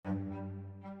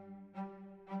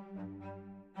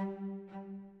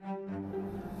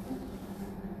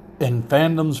In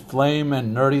fandom's flame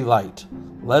and nerdy light,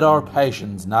 let our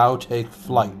passions now take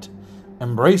flight.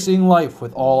 Embracing life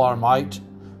with all our might,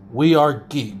 we are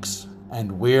geeks,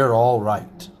 and we're all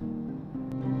right.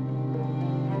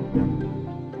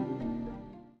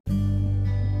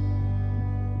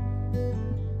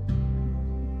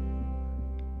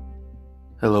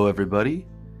 Hello everybody,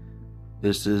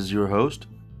 this is your host,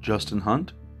 Justin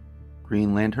Hunt,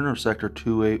 Green Lantern of Sector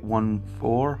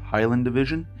 2814, Highland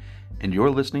Division, and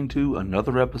you're listening to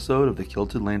another episode of the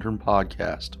Kilted Lantern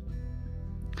Podcast.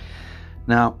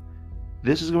 Now,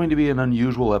 this is going to be an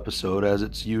unusual episode, as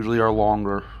it's usually our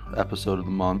longer episode of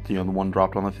the month, the one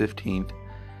dropped on the 15th.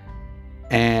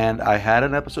 And I had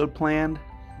an episode planned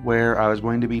where I was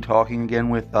going to be talking again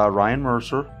with Ryan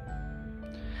Mercer.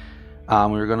 We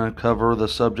were going to cover the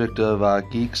subject of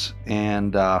geeks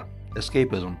and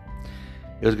escapism.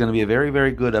 It was going to be a very,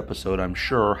 very good episode, I'm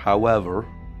sure. However,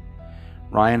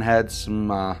 Ryan had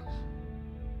some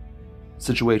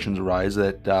situations arise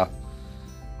that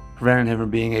prevented him from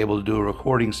being able to do a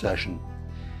recording session.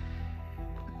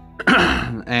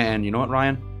 And you know what,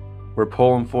 Ryan? We're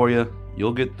pulling for you.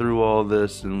 You'll get through all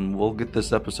this, and we'll get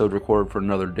this episode recorded for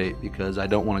another date, because I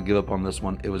don't want to give up on this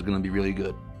one. It was going to be really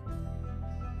good.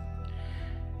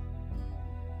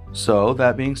 So,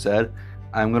 that being said,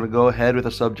 I'm going to go ahead with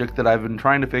a subject that I've been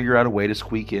trying to figure out a way to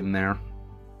squeak in there.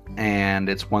 And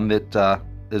it's one that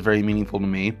is very meaningful to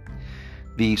me.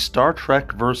 The Star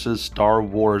Trek versus Star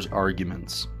Wars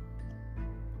arguments.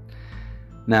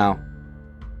 Now,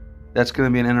 that's going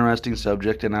to be an interesting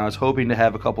subject, and I was hoping to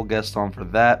have a couple guests on for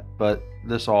that, but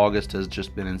this August has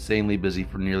just been insanely busy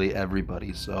for nearly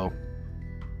everybody, so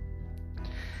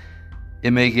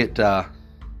it may get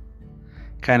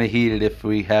kind of heated if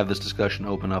we have this discussion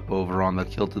open up over on the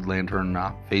Kilted Lantern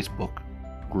Facebook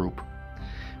group,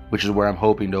 which is where I'm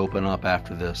hoping to open up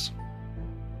after this.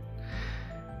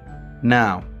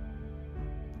 Now,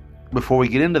 before we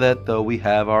get into that, though, we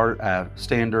have our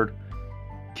standard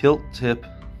kilt tip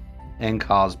and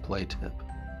cosplay tip.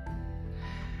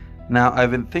 Now, I've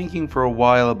been thinking for a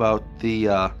while about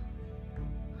the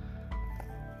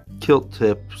kilt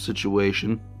tip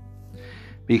situation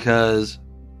because,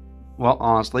 well,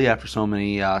 honestly, after so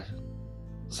many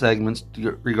segments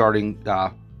regarding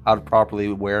how to properly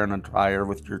wear an attire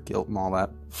with your kilt and all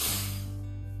that,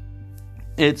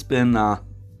 it's been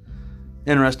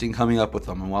interesting coming up with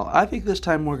them. And well, I think this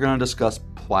time we're going to discuss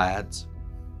plaids.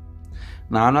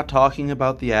 Now, I'm not talking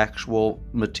about the actual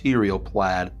material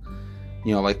plaid,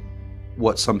 like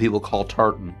what some people call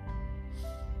tartan.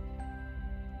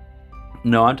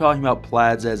 No, I'm talking about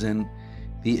plaids as in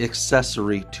the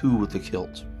accessory to the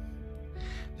kilt.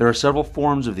 There are several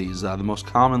forms of these. The most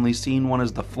commonly seen one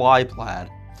is the fly plaid.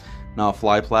 Now, a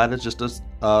fly plaid is just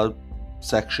a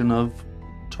section of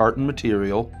tartan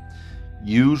material,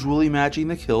 usually matching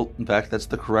the kilt. In fact, that's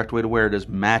the correct way to wear it, is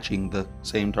matching the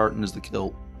same tartan as the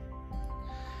kilt.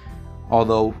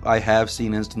 Although I have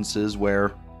seen instances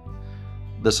where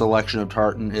the selection of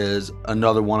tartan is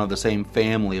another one of the same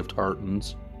family of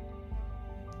tartans.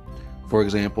 For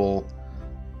example,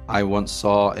 I once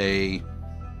saw a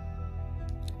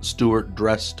Stuart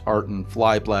dress tartan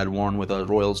fly plaid worn with a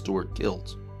Royal Stuart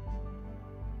kilt.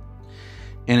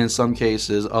 And in some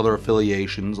cases, other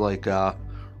affiliations like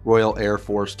Royal Air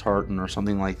Force tartan or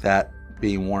something like that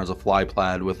being worn as a fly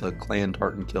plaid with a clan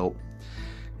tartan kilt.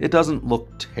 It doesn't look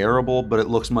terrible, but it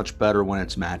looks much better when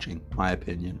it's matching, my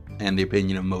opinion, and the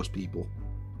opinion of most people.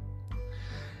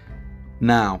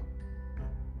 Now,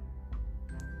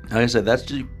 like I said,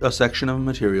 that's a section of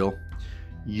material.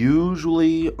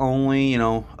 Usually only,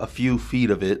 a few feet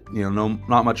of it,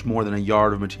 not much more than a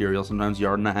yard of material, sometimes a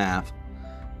yard and a half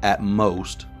at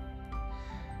most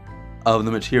of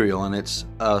the material, and it's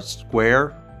a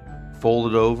square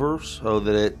folded over so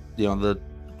that it, the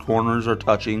corners are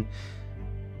touching,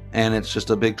 and it's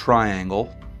just a big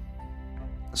triangle,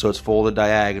 so it's folded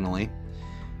diagonally,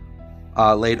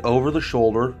 laid over the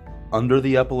shoulder, under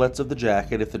the epaulets of the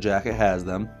jacket if the jacket has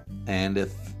them, and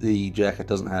if the jacket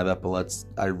doesn't have epaulets,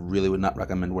 I really would not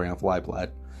recommend wearing a fly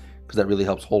plaid, because that really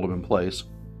helps hold them in place.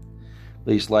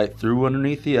 They slide through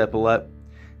underneath the epaulet,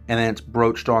 and then it's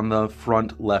broached on the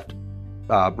front left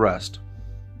breast.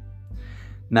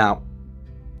 Now,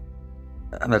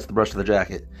 and that's the breast of the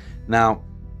jacket. Now,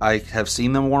 I have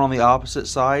seen them worn on the opposite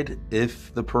side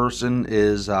if the person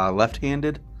is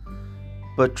left-handed,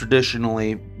 but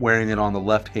traditionally wearing it on the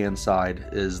left-hand side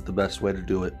is the best way to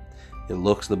do it. It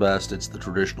looks the best, it's the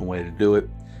traditional way to do it,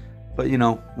 but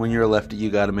when you're a lefty, you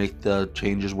got to make the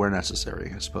changes where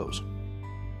necessary, I suppose.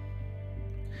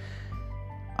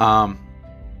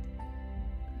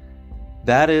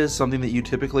 That is something that you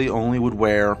typically only would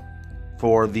wear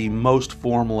for the most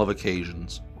formal of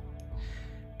occasions.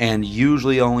 And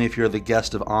usually only if you're the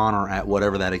guest of honor at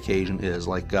whatever that occasion is.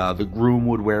 Like the groom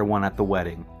would wear one at the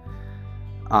wedding.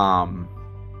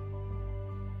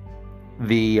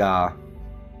 The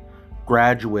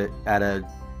graduate at a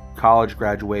college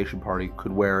graduation party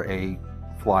could wear a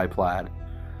fly plaid.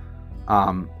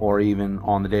 Or even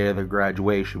on the day of the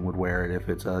graduation would wear it if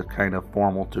it's a kind of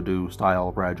formal to-do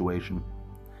style graduation.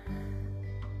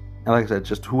 And like I said, it's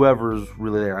just whoever's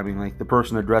really there. I mean, like the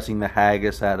person addressing the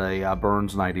haggis at a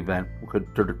Burns Night event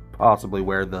could possibly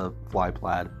wear the fly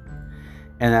plaid.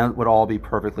 And that would all be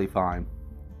perfectly fine.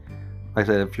 Like I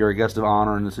said, if you're a guest of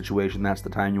honor in the situation, that's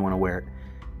the time you want to wear it.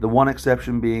 The one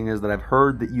exception being is that I've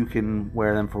heard that you can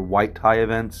wear them for white tie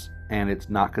events, and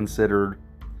it's not considered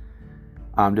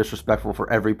disrespectful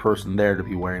for every person there to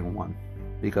be wearing one.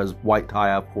 Because white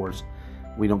tie, of course,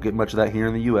 we don't get much of that here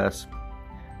in the U.S.,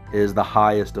 is the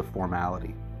highest of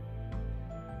formality.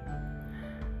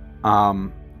 The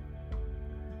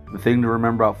thing to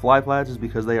remember about fly plaids is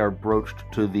because they are broached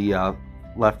to the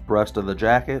left breast of the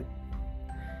jacket,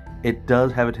 it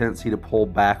does have a tendency to pull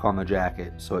back on the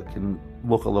jacket, so it can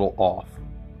look a little off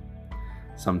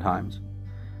sometimes.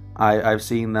 I've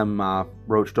seen them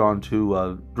broached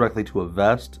onto directly to a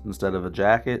vest instead of a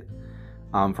jacket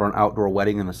for an outdoor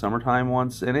wedding in the summertime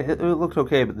once, and it looked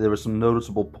okay, but there was some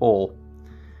noticeable pull.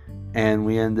 And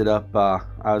we ended up,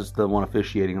 I was the one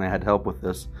officiating and I had help with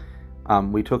this.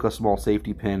 We took a small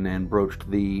safety pin and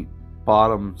broached the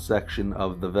bottom section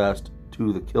of the vest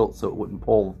to the kilt so it wouldn't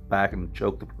pull back and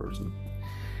choke the person.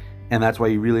 And that's why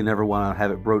you really never want to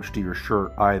have it broached to your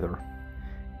shirt either.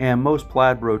 And most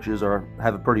plaid brooches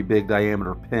have a pretty big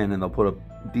diameter pin, and they'll put a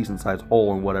decent sized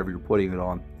hole in whatever you're putting it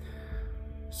on.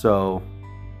 So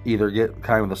either get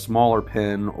kind of a smaller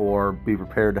pin or be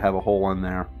prepared to have a hole in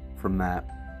there from that.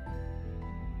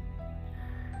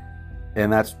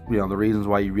 And that's, the reasons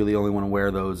why you really only want to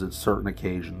wear those at certain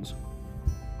occasions.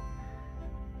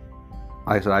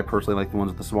 Like I said, I personally like the ones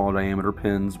with the smaller diameter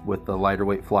pins with the lighter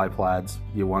weight fly plaids.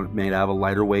 You want it made out of a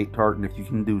lighter weight tartan if you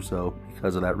can do so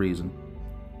because of that reason.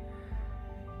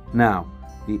 Now,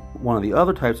 one of the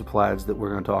other types of plaids that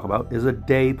we're going to talk about is a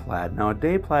day plaid. Now, a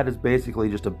day plaid is basically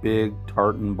just a big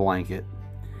tartan blanket.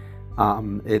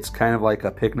 It's kind of like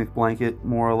a picnic blanket,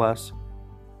 more or less.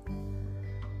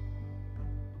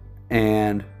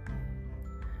 And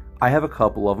I have a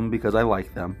couple of them because I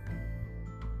like them.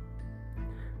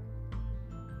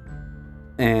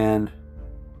 And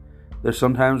they're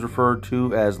sometimes referred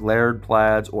to as layered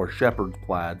plaids or shepherd's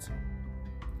plaids.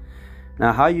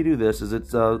 Now, how you do this is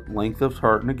it's a length of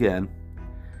tartan again.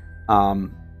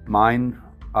 Mine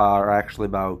are actually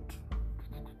about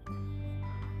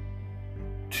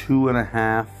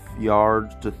 2.5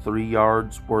 yards to 3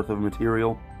 yards worth of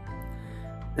material.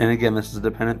 And again, this is a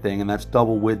dependent thing, and that's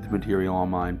double width material on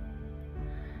mine.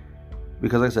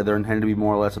 Because like I said, they're intended to be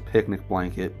more or less a picnic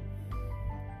blanket.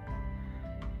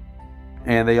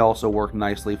 And they also work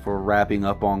nicely for wrapping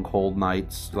up on cold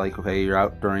nights. Like, okay, you're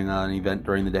out during an event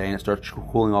during the day and it starts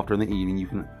cooling off during the evening. You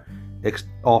can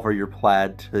offer your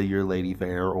plaid to your lady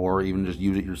fair, or even just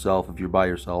use it yourself if you're by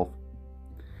yourself.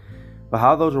 But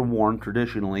how those are worn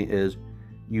traditionally is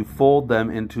you fold them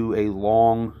into a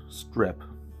long strip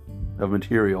of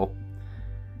material,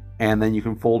 and then you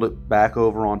can fold it back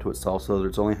over onto itself so that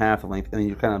it's only half the length, and then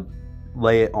you kind of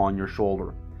lay it on your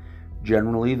shoulder.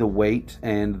 Generally, the weight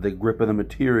and the grip of the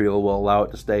material will allow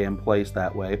it to stay in place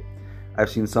that way. I've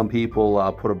seen some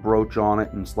people put a brooch on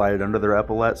it and slide it under their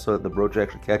epaulette so that the brooch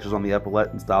actually catches on the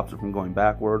epaulette and stops it from going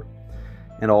backward.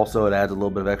 And also it adds a little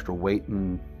bit of extra weight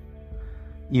and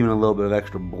even a little bit of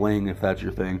extra bling, if that's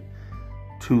your thing,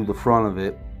 to the front of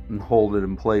it and hold it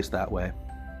in place that way.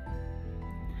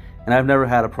 And I've never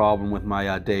had a problem with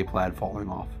my day plaid falling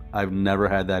off. I've never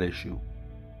had that issue.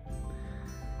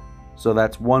 So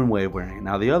that's one way of wearing it.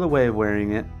 Now the other way of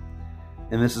wearing it,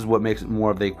 and this is what makes it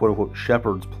more of a quote-unquote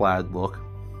shepherd's plaid look,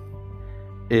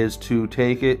 is to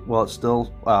take it while it's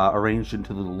still arranged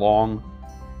into the long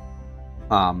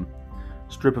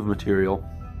strip of material,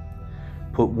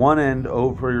 put one end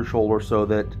over your shoulder so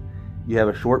that you have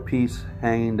a short piece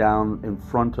hanging down in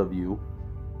front of you,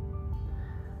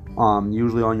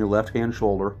 usually on your left-hand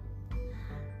shoulder,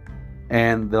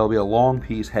 and there'll be a long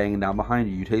piece hanging down behind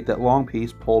you. You take that long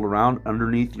piece, pull it around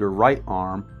underneath your right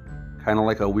arm, kind of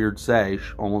like a weird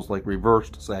sash, almost like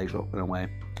reversed sash in a way,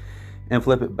 and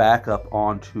flip it back up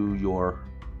onto your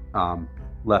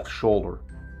left shoulder.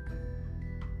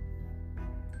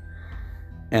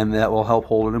 And that will help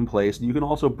hold it in place. And you can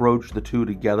also brooch the two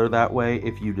together that way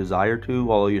if you desire to,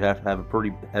 although you'd have to have a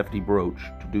pretty hefty brooch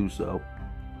to do so.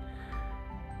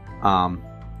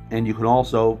 And you can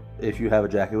also, if you have a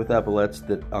jacket with epaulets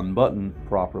that unbutton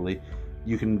properly,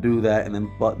 you can do that and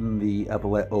then button the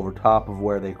epaulet over top of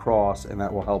where they cross, and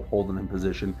that will help hold them in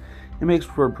position. It makes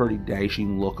for a pretty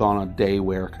dashing look on a day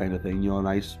wear kind of thing, a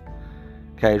nice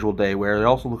casual day wear. It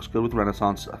also looks good with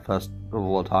Renaissance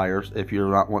Festival attires if you're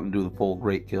not wanting to do the full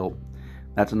great kilt.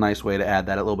 That's a nice way to add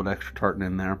that little bit extra tartan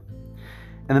in there.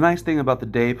 And the nice thing about the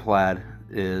day plaid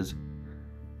is,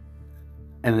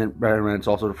 and then it's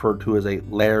also referred to as a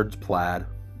laird's plaid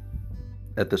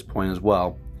at this point as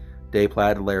well. Day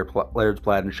plaid, laird's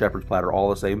plaid, and shepherd's plaid are all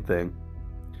the same thing.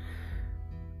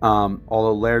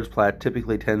 Although laird's plaid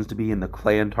typically tends to be in the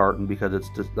clan tartan because it's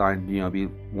designed to be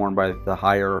worn by the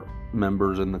higher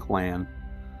members in the clan.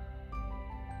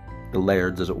 The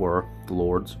lairds, as it were, the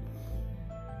lords.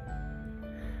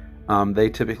 They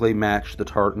typically match the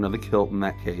tartan of the kilt in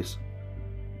that case,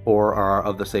 or are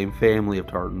of the same family of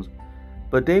tartans.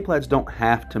 But day plaids don't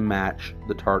have to match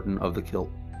the tartan of the kilt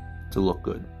to look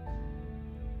good.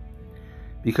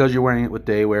 Because you're wearing it with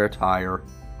day wear attire,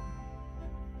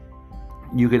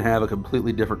 you can have a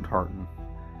completely different tartan.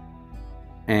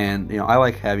 And, I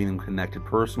like having them connected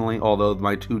personally, although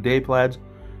my two day plaids,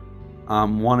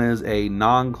 one is a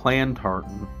non-clan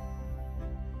tartan.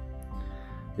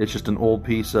 It's just an old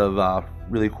piece of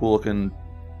really cool looking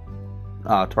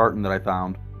tartan that I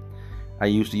found. I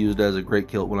used to use it as a great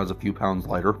kilt when I was a few pounds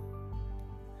lighter.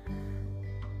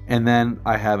 And then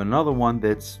I have another one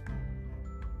that's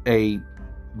a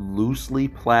loosely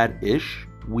plaid-ish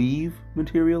weave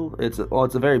material. It's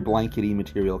a very blankety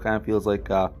material. It kind of feels like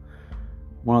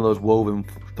one of those woven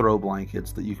throw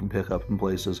blankets that you can pick up in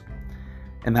places.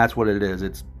 And that's what it is.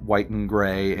 It's white and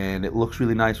gray, and it looks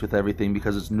really nice with everything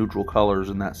because it's neutral colors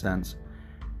in that sense.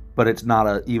 But it's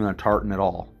not even a tartan at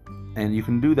all. And you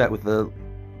can do that with the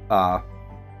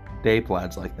day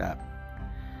plaids like that.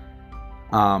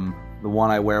 The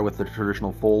one I wear with the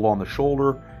traditional fold on the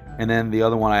shoulder, and then the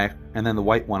other one the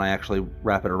white one I actually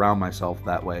wrap it around myself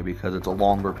that way because it's a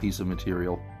longer piece of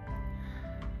material.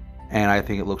 And I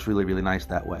think it looks really, really nice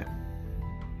that way.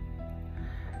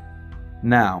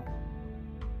 Now,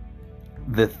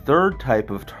 the third type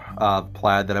of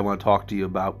plaid that I want to talk to you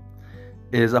about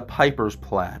is a piper's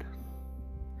plaid.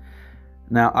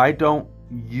 Now, I don't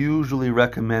usually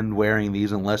recommend wearing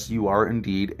these unless you are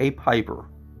indeed a piper,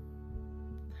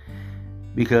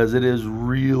 because it is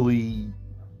really,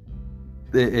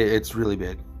 it's really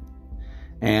big,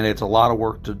 and it's a lot of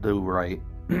work to do right.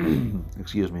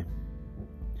 Excuse me.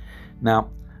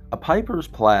 Now, a piper's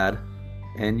plaid,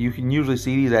 and you can usually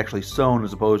see these actually sewn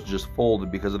as opposed to just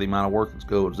folded because of the amount of work that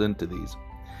goes into these.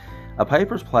 A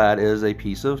piper's plaid is a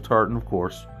piece of tartan, of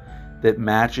course, that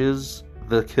matches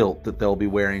the kilt that they'll be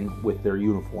wearing with their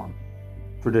uniform.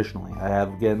 Traditionally, I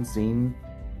have again seen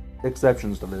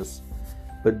exceptions to this,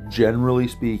 but generally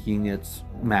speaking, it's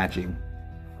matching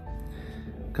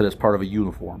because it's part of a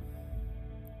uniform.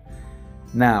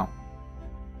 Now,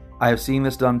 I have seen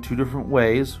this done two different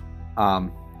ways.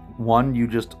 One, you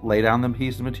just lay down the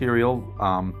piece of material.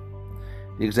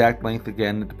 The exact length,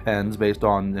 again, it depends based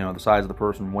on the size of the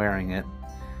person wearing it.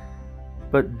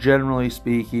 But generally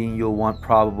speaking, you'll want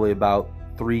probably about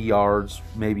 3 yards,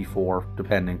 maybe 4,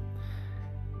 depending.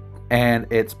 And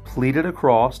it's pleated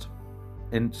across,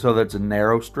 and so that's a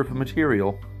narrow strip of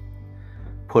material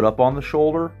put up on the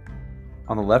shoulder,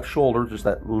 on the left shoulder, just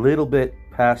that little bit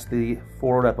past the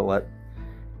forward epaulet,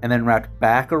 and then wrapped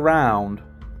back around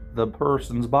the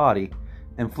person's body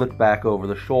and flipped back over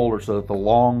the shoulder so that the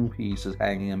long piece is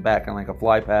hanging in back, kind of like a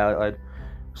fly pad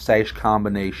sash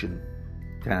combination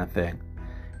kind of thing.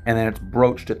 And then it's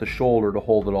broached at the shoulder to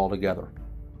hold it all together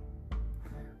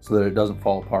so that it doesn't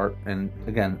fall apart. And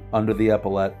again, under the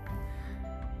epaulet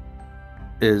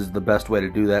is the best way to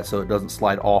do that so it doesn't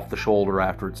slide off the shoulder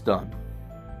after it's done.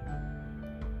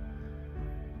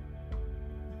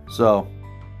 So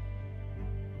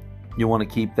you want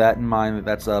to keep that in mind, that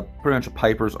that's pretty much a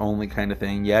piper's only kind of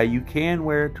thing. Yeah, you can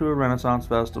wear it to a Renaissance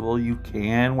festival, you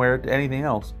can wear it to anything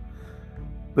else,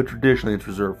 but traditionally it's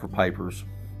reserved for pipers.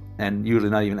 And usually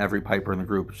not even every piper in the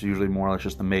group. It's usually more or less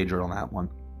just the major on that one,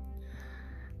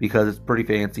 because it's pretty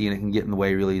fancy and it can get in the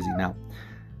way real easy. Now,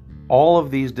 all of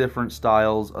these different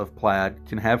styles of plaid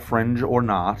can have fringe or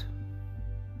not.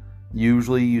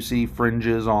 Usually you see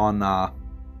fringes on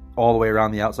all the way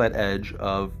around the outside edge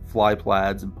of fly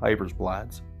plaids and piper's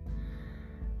plaids.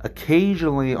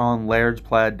 Occasionally on laird's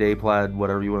plaid, day plaid,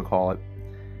 whatever you want to call it.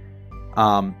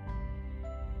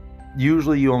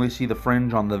 Usually you only see the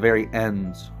fringe on the very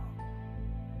ends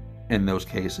in those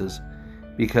cases,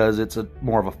 because it's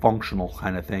more of a functional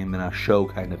kind of thing than a show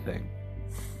kind of thing.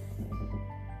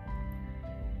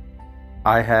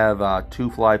 I have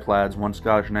 2 fly plaids, one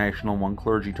Scottish National, one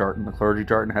clergy tartan. The clergy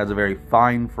tartan has a very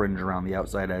fine fringe around the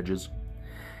outside edges,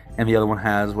 and the other one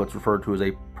has what's referred to as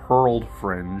a purled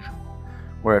fringe,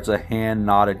 where it's a hand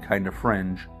knotted kind of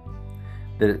fringe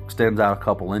that extends out a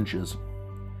couple inches.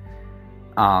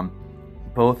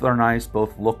 Both are nice,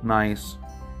 both look nice.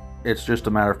 It's just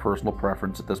a matter of personal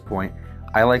preference at this point.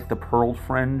 I like the purled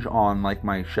fringe on like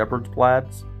my shepherd's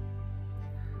plaids.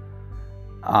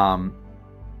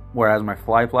 Whereas my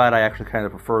fly plaid, I actually kind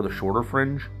of prefer the shorter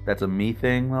fringe. That's a me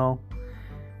thing though.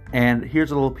 And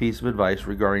here's a little piece of advice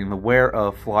regarding the wear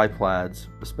of fly plaids,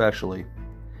 especially.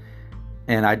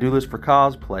 And I do this for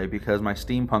cosplay because my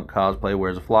steampunk cosplay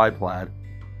wears a fly plaid.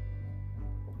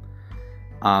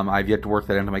 I've yet to work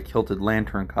that into my kilted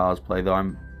lantern cosplay, though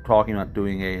I'm talking about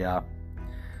doing a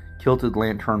kilted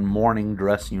lantern morning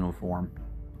dress uniform.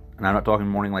 And I'm not talking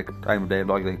morning like time of day, I'm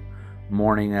talking like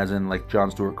morning as in like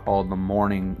Jon Stewart called the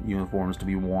morning uniforms to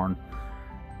be worn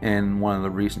in one of the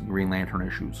recent Green Lantern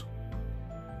issues.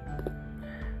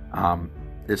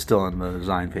 It's still in the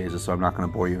design phases, so I'm not going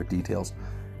to bore you with details.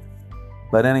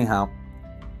 But anyhow,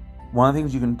 one of the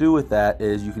things you can do with that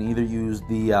is you can either use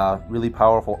the really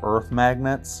powerful earth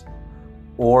magnets,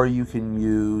 or you can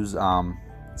use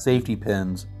safety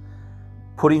pins,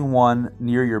 putting one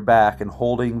near your back and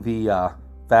holding the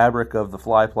fabric of the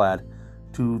fly plaid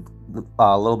to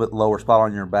a little bit lower spot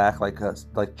on your back, like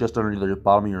just under the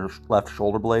bottom of your left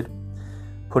shoulder blade.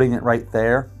 Putting it right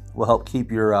there will help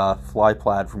keep your fly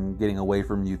plaid from getting away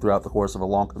from you throughout the course of a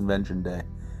long convention day.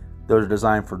 Those are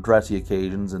designed for dressy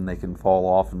occasions, and they can fall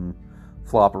off and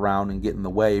flop around and get in the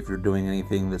way if you're doing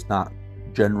anything that's not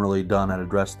generally done at a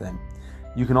dress thing.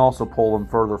 You can also pull them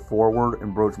further forward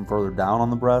and broach them further down on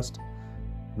the breast.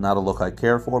 Not a look I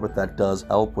care for, but that does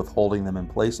help with holding them in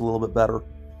place a little bit better.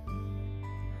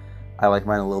 I like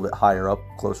mine a little bit higher up,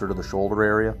 closer to the shoulder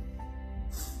area.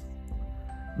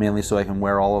 Mainly so I can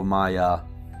wear all of my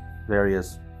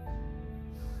various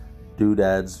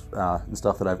doodads and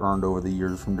stuff that I've earned over the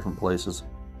years from different places.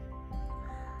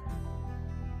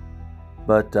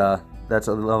 But that's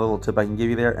another little tip I can give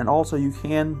you there. And also you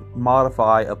can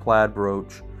modify a plaid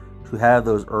brooch to have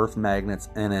those earth magnets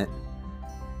in it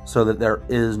so that there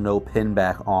is no pin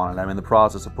back on it. I'm in the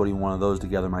process of putting one of those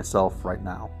together myself right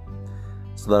now,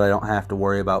 so that I don't have to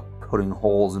worry about putting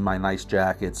holes in my nice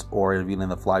jackets or even in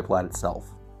the fly plaid itself.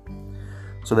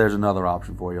 So there's another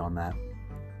option for you on that.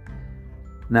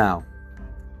 Now,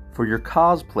 for your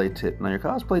cosplay tip. Now your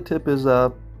cosplay tip is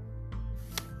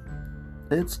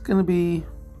it's going to be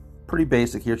pretty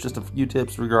basic here. It's just a few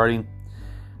tips regarding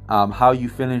how you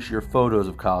finish your photos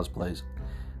of cosplays.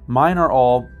 Mine are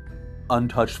all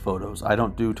untouched photos. I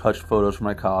don't do touched photos for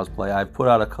my cosplay. I've put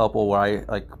out a couple where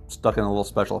I stuck in a little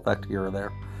special effect here or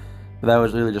there. But that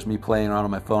was really just me playing around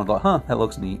on my phone. I thought, that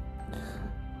looks neat.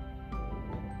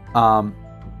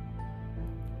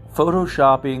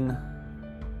 Photoshopping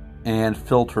and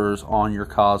filters on your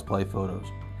cosplay photos.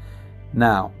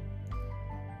 Now,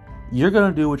 you're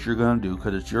going to do what you're going to do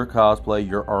because it's your cosplay,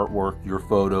 your artwork, your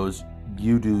photos.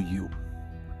 You do you.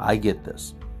 I get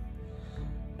this.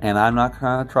 And I'm not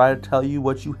going to try to tell you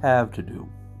what you have to do.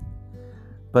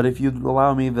 But if you'd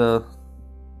allow me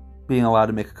being allowed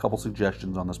to make a couple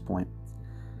suggestions on this point.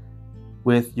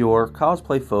 With your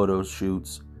cosplay photos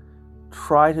shoots,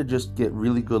 try to just get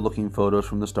really good looking photos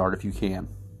from the start if you can.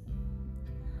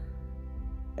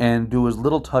 And do as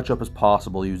little touch up as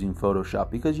possible using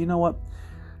Photoshop. Because you know what?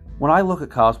 When I look at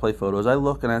cosplay photos, I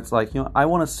look and it's like, I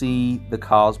want to see the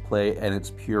cosplay in its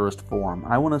purest form.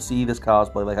 I want to see this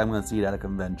cosplay like I'm going to see it at a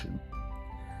convention.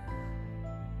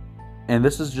 And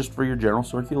this is just for your general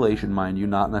circulation, mind you,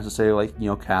 not necessarily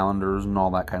like, calendars and all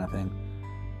that kind of thing.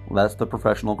 Well, that's the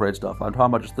professional grade stuff. I'm talking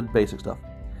about just the basic stuff.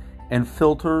 And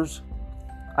filters,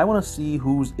 I want to see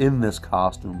who's in this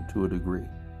costume to a degree.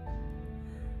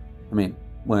 I mean,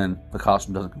 when the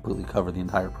costume doesn't completely cover the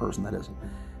entire person, that is.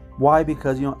 Why?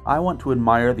 Because, I want to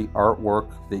admire the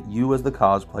artwork that you as the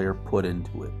cosplayer put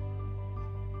into it.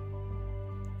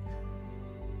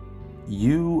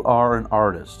 You are an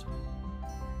artist.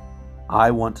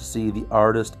 I want to see the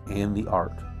artist and the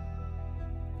art.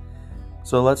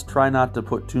 So let's try not to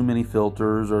put too many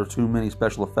filters or too many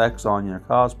special effects on your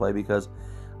cosplay, because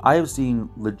I have seen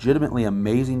legitimately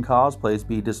amazing cosplays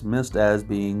be dismissed as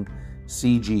being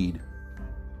CG'd.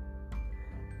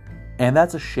 And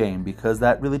that's a shame, because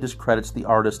that really discredits the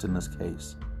artist in this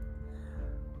case.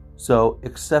 So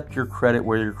accept your credit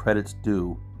where your credit's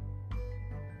due.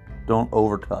 Don't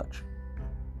overtouch.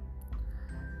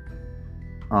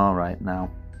 Alright, now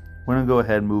we're going to go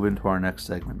ahead and move into our next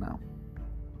segment now.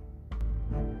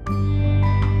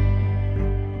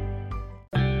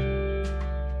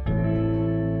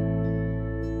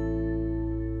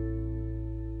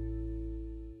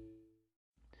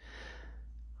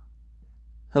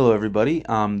 Hello, everybody.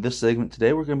 This segment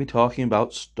today, we're going to be talking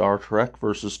about Star Trek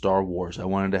versus Star Wars. I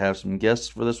wanted to have some guests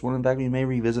for this one. In fact, we may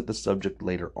revisit the subject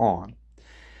later on.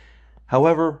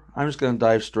 However, I'm just going to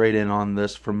dive straight in on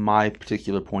this from my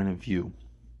particular point of view.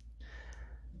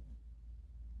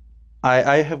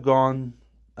 I've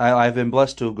been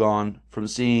blessed to have gone from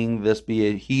seeing this be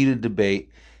a heated debate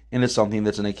into something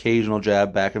that's an occasional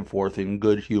jab back and forth in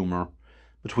good humor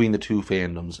between the two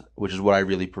fandoms, which is what I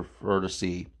really prefer to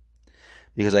see.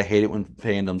 Because I hate it when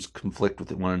fandoms conflict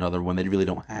with one another when they really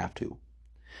don't have to.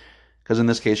 Because in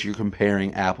this case, you're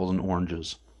comparing apples and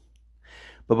oranges.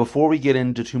 But before we get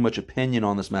into too much opinion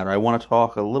on this matter, I want to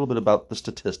talk a little bit about the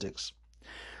statistics.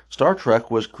 Star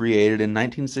Trek was created in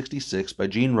 1966 by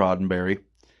Gene Roddenberry.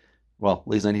 Well, at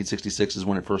least 1966 is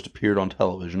when it first appeared on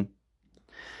television.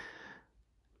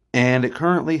 And it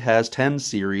currently has 10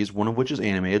 series, one of which is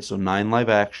animated, so 9 live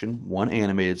action, 1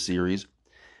 animated series,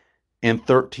 and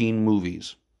 13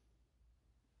 movies.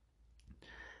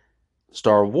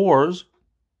 Star Wars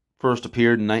first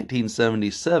appeared in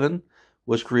 1977,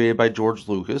 was created by George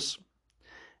Lucas,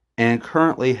 and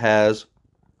currently has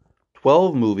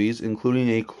 12 movies, including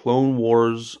a Clone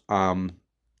Wars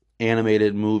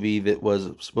animated movie that was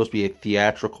supposed to be a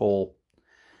theatrical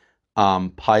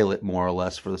pilot, more or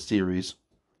less, for the series,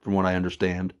 from what I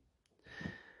understand.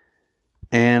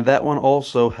 And that one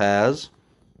also has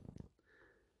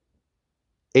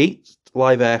 8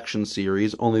 live action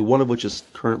series, only one of which has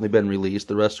currently been released.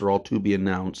 The rest are all to be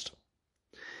announced.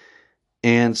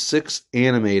 And 6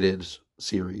 animated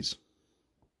series.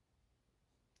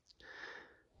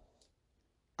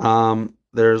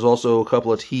 There's also a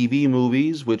couple of TV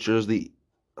movies, which is the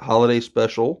holiday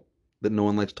special that no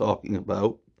one likes talking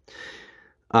about.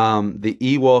 The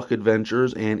Ewok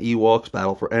Adventures and Ewoks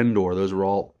Battle for Endor. Those are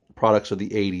all products of the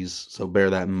 80s, so bear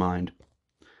that in mind.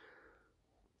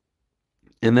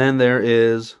 And then there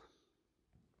is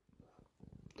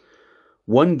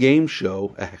one game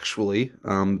show, actually,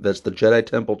 that's the Jedi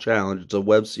Temple Challenge. It's a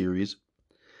web series.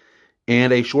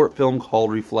 And a short film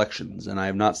called Reflections. And I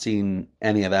have not seen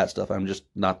any of that stuff. I'm just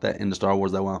not that into Star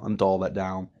Wars that I want to hunt all that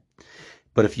down.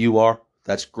 But if you are,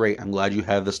 that's great. I'm glad you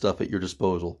have the stuff at your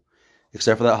disposal.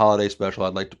 Except for that holiday special,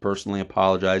 I'd like to personally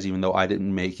apologize, even though I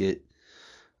didn't make it.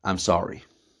 I'm sorry.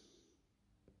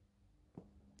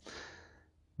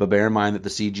 But bear in mind that the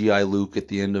CGI Luke at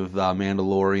the end of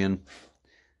Mandalorian,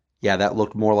 yeah, that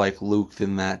looked more like Luke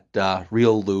than that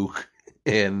real Luke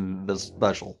in the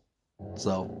special.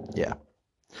 So, yeah.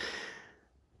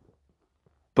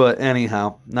 But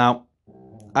anyhow, now,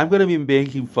 I'm going to be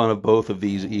making fun of both of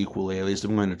these equally. At least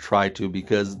I'm going to try to,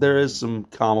 because there is some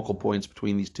comical points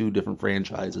between these two different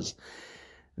franchises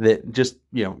that just,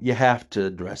 you have to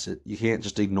address it. You can't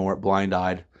just ignore it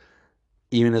blind-eyed.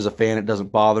 Even as a fan, it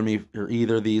doesn't bother me for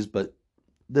either of these, but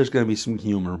there's going to be some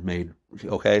humor made.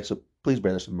 Okay, so please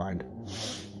bear this in mind.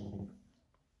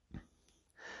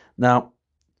 Now,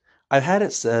 I've heard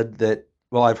it said that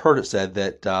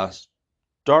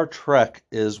Star Trek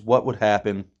is what would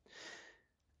happen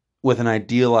with an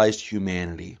idealized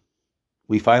humanity.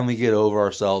 We finally get over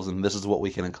ourselves, and this is what we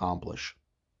can accomplish.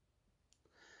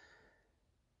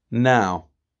 Now,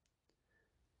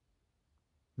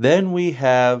 then we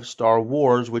have Star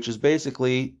Wars, which is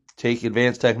basically take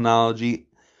advanced technology,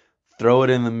 throw it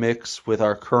in the mix with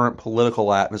our current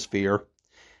political atmosphere,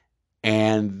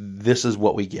 and this is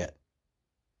what we get.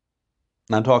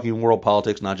 And I'm talking world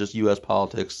politics, not just U.S.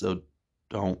 politics, so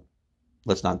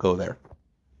let's not go there.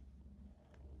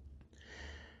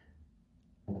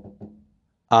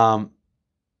 I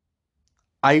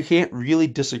can't really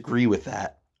disagree with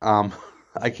that.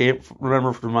 I can't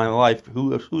remember for my life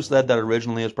who said that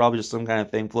originally. It's probably just some kind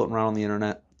of thing floating around on the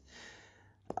internet.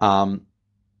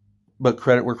 But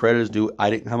credit where credit is due. I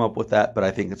didn't come up with that, but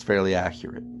I think it's fairly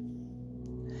accurate.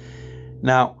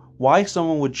 Now, why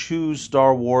someone would choose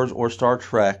Star Wars or Star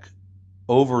Trek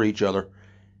over each other,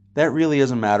 that really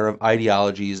is a matter of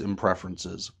ideologies and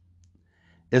preferences.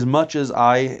 As much as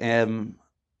I am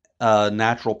a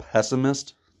natural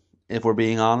pessimist, if we're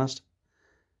being honest,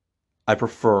 I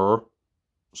prefer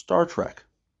Star Trek.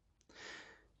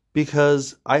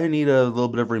 Because I need a little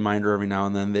bit of reminder every now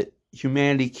and then that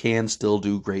humanity can still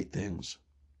do great things.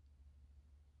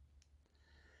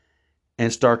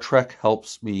 And Star Trek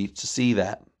helps me to see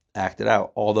that acted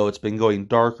out, although it's been going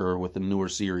darker with the newer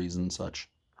series and such.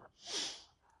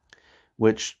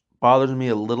 Which bothers me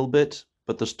a little bit,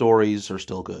 but the stories are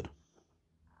still good.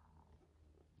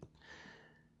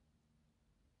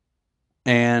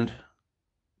 And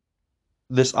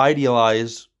this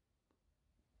idealized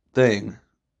thing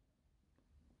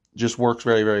just works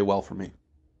very, very well for me.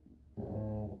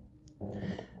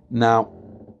 Now,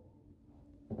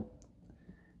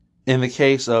 In the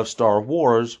case of Star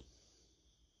Wars,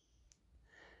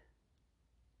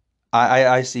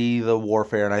 I see the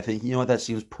warfare and I think, you know what, that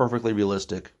seems perfectly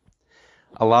realistic.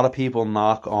 A lot of people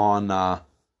knock on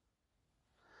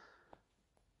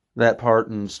that part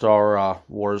in Star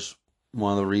Wars,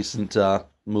 one of the recent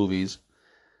movies.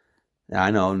 Yeah,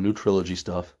 I know, new trilogy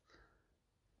stuff,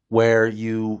 where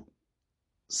you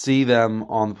see them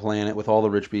on the planet with all the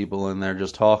rich people and they're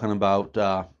just talking about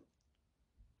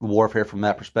warfare from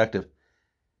that perspective.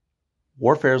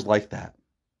 Warfare is like that.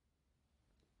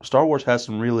 Star Wars has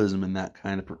some realism in that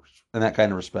kind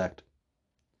of respect.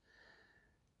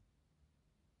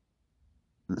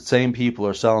 The same people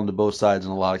are selling to both sides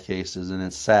in a lot of cases, and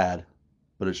it's sad,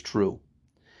 but it's true.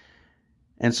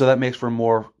 And so that makes for a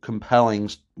more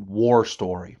compelling war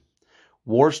story.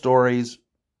 War stories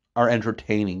are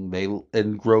entertaining. They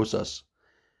engross us.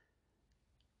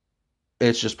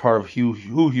 It's just part of who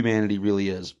humanity really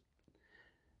is.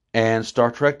 And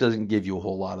Star Trek doesn't give you a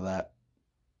whole lot of that.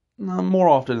 More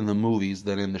often in the movies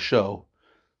than in the show.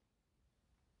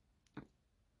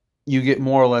 You get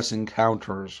more or less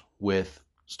encounters with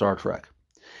Star Trek.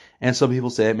 And some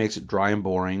people say it makes it dry and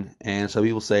boring. And some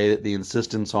people say that the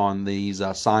insistence on these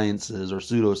sciences or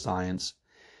pseudoscience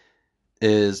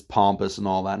is pompous and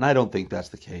all that. And I don't think that's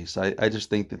the case. I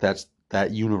just think that that's that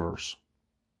universe.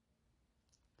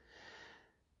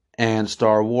 And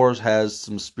Star Wars has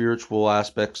some spiritual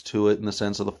aspects to it in the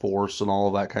sense of the Force and all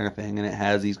of that kind of thing. And it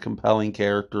has these compelling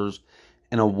characters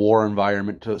in a war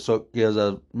environment. So it gives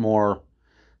a more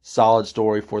solid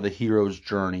story for the hero's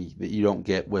journey that you don't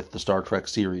get with the Star Trek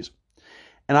series.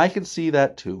 And I can see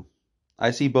that too.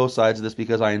 I see both sides of this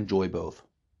because I enjoy both.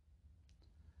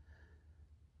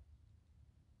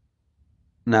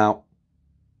 Now,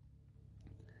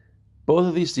 both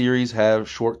of these series have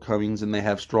shortcomings and they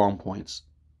have strong points.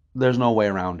 There's no way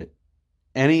around it.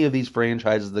 Any of these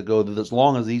franchises that go as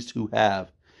long as these two have,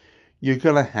 you're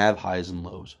going to have highs and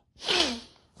lows.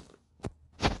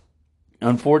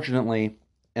 Unfortunately,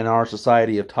 in our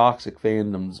society of toxic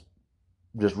fandoms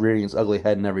just rearing its ugly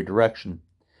head in every direction,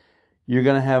 you're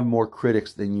going to have more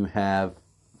critics than you have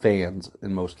fans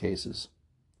in most cases.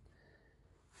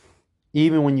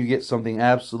 Even when you get something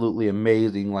absolutely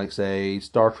amazing, like, say,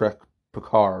 Star Trek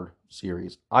Picard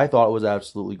series, I thought it was an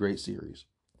absolutely great series.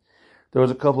 There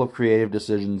was a couple of creative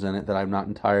decisions in it that I'm not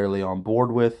entirely on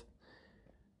board with.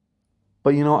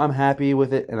 But, you know, I'm happy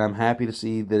with it, and I'm happy to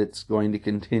see that it's going to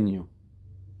continue.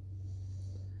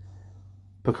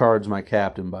 Picard's my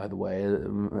captain, by the way.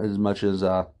 As much as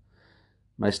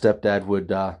my stepdad would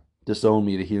disown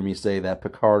me to hear me say that,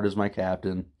 Picard is my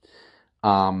captain.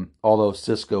 Although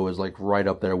Cisco is like right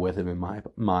up there with him in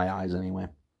my eyes anyway.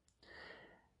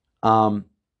 So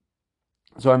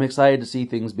I'm excited to see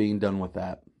things being done with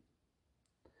that.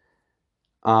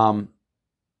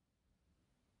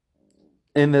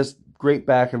 In this great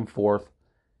back and forth,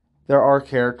 there are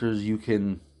characters you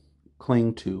can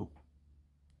cling to.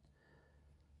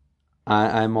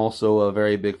 I'm also a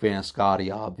very big fan of Scotty,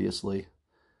 obviously.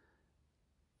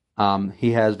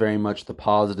 He has very much the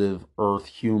positive Earth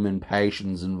human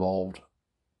passions involved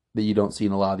that you don't see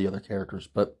in a lot of the other characters.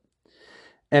 But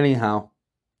anyhow,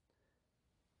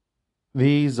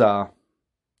 these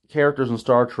characters in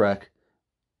Star Trek,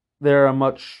 they're a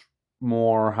much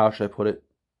more, how should I put it,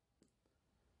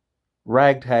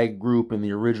 ragtag group in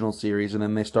the original series, and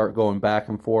then they start going back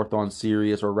and forth on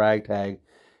Sirius or ragtag,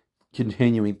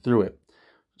 continuing through it.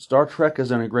 Star Trek has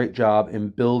done a great job in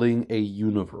building a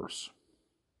universe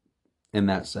in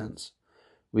that sense.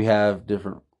 We have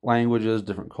different languages,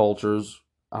 different cultures,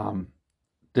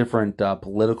 different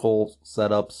political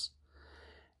setups,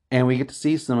 and we get to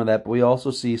see some of that, but we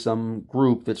also see some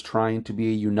group that's trying to be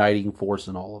a uniting force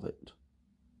in all of it.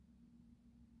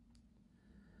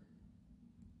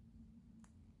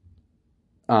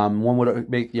 One would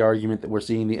make the argument that we're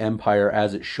seeing the Empire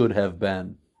as it should have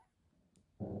been.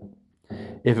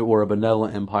 If it were a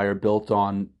benevolent empire built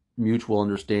on mutual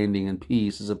understanding and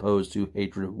peace as opposed to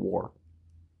hatred and war.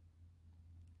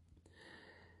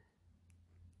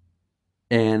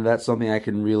 And that's something I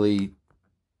can really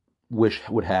wish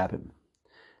would happen.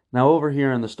 Now over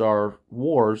here in the Star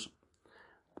Wars,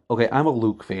 okay, I'm a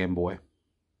Luke fanboy.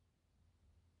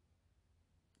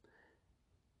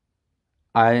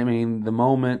 I mean, the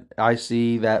moment I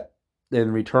see that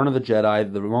in Return of the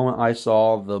Jedi, the moment I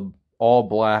saw the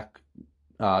all-black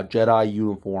Jedi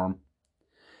uniform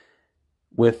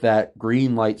with that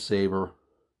green lightsaber,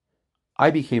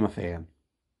 I became a fan.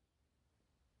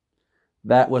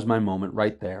 That was my moment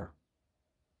right there.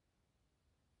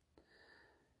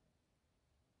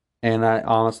 And I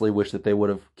honestly wish that they would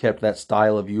have kept that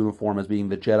style of uniform as being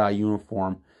the Jedi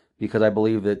uniform because I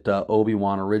believe that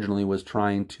Obi-Wan originally was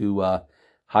trying to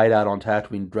hide out on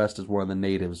Tatooine dressed as one of the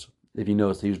natives. If you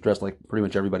notice, he was dressed like pretty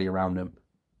much everybody around him.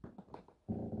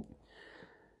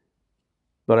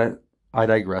 But I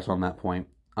digress on that point.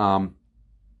 But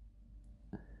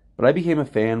I became a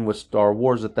fan with Star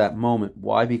Wars at that moment.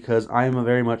 Why? Because I am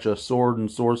very much a sword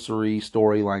and sorcery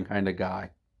storyline kind of guy.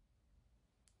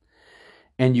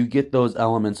 And you get those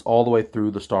elements all the way through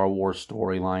the Star Wars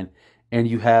storyline. And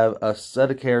you have a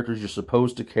set of characters you're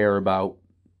supposed to care about.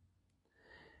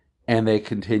 And they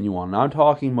continue on. Now I'm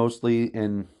talking mostly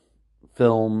in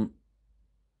film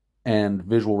and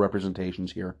visual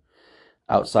representations here,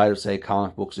 outside of, say,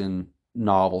 comic books and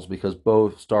novels, because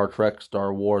both Star Trek,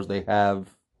 Star Wars, they have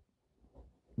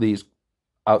these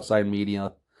outside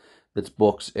media that's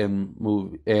books and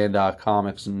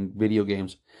comics and video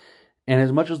games. And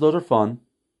as much as those are fun,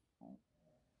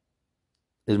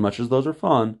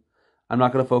 I'm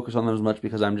not going to focus on them as much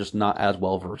because I'm just not as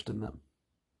well versed in them.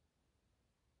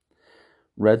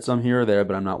 Read some here or there,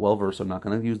 but I'm not well versed, so I'm not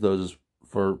going to use those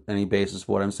for any basis of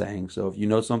what I'm saying. So if you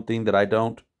know something that I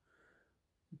don't,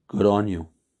 good on you.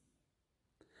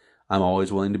 I'm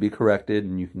always willing to be corrected,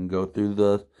 and you can go through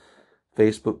the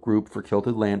Facebook group for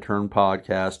Kilted Lantern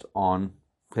Podcast on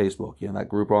Facebook. You know that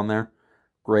group on there?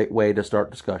 Great way to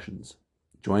start discussions.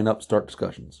 Join up, start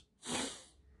discussions.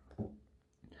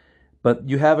 But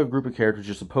you have a group of characters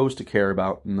you're supposed to care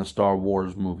about in the Star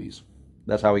Wars movies.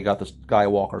 That's how we got the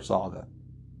Skywalker saga.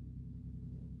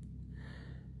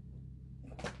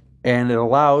 And it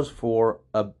allows for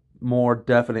a more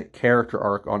definite character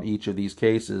arc on each of these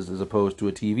cases, as opposed to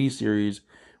a TV series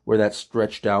where that's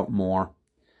stretched out more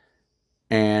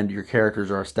and your characters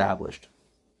are established.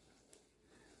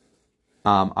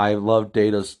 I love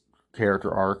Data's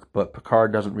character arc, but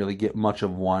Picard doesn't really get much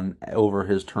of one over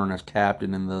his turn as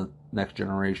captain in the Next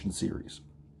Generation series.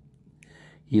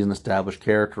 He's an established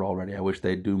character already. I wish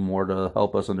they'd do more to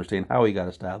help us understand how he got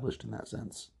established in that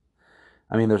sense.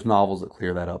 I mean, there's novels that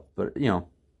clear that up, but, you know,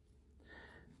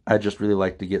 I'd just really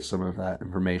like to get some of that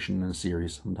information in a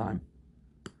series sometime.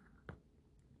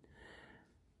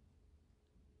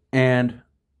 And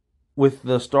with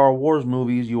the Star Wars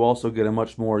movies, you also get a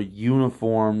much more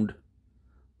uniformed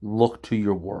look to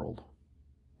your world.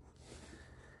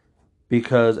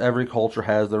 Because every culture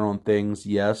has their own things,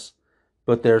 yes,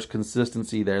 but there's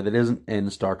consistency there that isn't in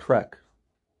Star Trek.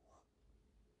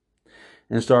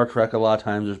 In Star Trek, a lot of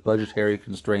times there's budgetary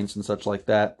constraints and such like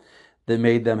that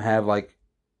made them have like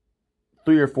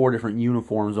 3 or 4 different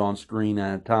uniforms on screen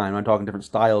at a time. I'm talking different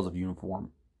styles of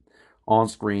uniform on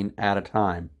screen at a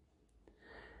time.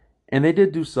 And they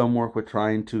did do some work with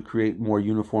trying to create more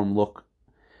uniform look,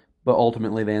 but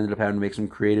ultimately they ended up having to make some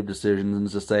creative decisions and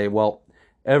to say, well,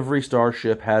 every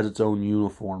starship has its own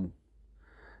uniform.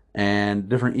 And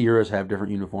different eras have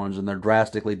different uniforms, and they're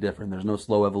drastically different. There's no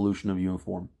slow evolution of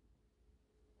uniform.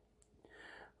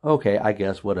 Okay, I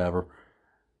guess, whatever.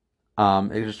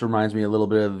 It just reminds me a little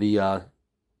bit of the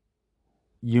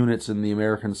units in the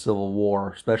American Civil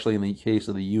War, especially in the case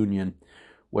of the Union,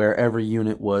 where every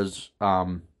unit was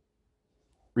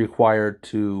required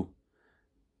to,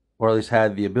 or at least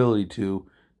had the ability to,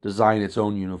 design its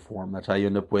own uniform. That's how you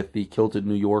end up with the kilted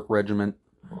New York Regiment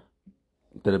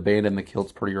that abandoned the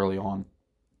kilts pretty early on.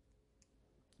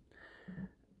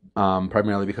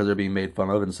 Primarily because they're being made fun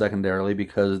of, and secondarily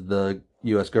because the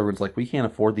U.S. government's like, we can't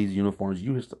afford these uniforms.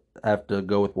 You just have to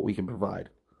go with what we can provide.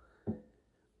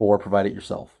 Or provide it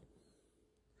yourself.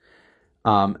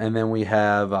 And then we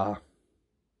have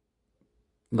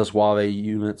the Suave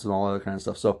units and all other kind of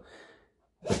stuff. So,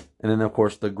 and then, of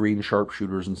course, the green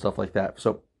sharpshooters and stuff like that.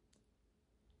 So,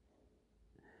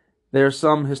 there's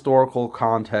some historical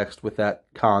context with that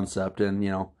concept. And, you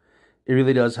know, it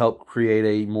really does help create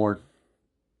a more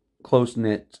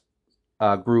close-knit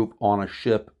group on a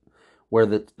ship where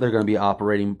they're going to be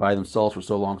operating by themselves for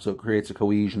so long, so it creates a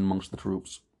cohesion amongst the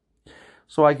troops.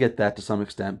 So I get that to some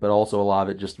extent, but also a lot of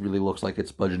it just really looks like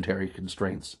it's budgetary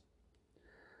constraints.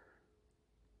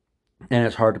 And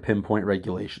it's hard to pinpoint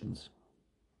regulations.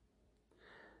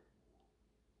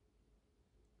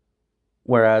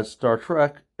 Whereas Star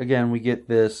Trek, again, we get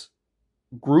this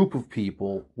group of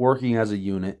people working as a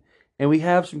unit, and we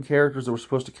have some characters that we're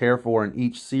supposed to care for in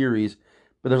each series,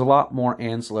 but there's a lot more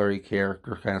ancillary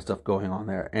character kind of stuff going on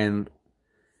there. And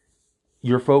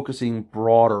you're focusing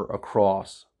broader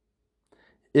across.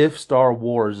 If Star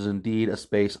Wars is indeed a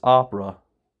space opera,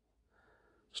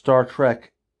 Star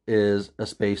Trek is a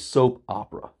space soap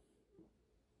opera.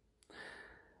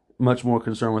 Much more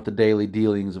concerned with the daily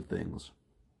dealings of things.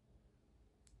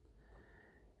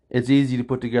 It's easy to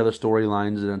put together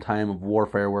storylines in a time of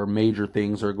warfare where major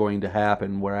things are going to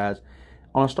happen, whereas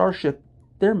On a starship,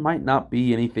 there might not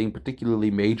be anything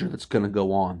particularly major that's going to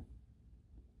go on.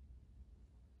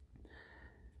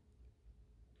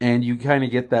 And you kind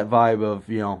of get that vibe of,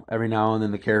 every now and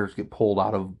then the characters get pulled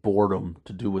out of boredom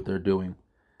to do what they're doing.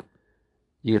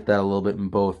 You get that a little bit in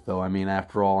both, though.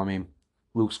 After all,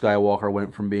 Luke Skywalker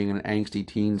went from being an angsty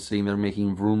teen sitting there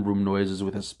making vroom vroom noises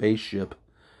with a spaceship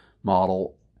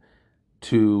model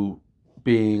to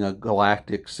being a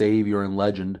galactic savior and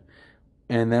legend.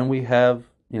 And then we have,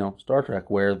 Star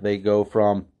Trek, where they go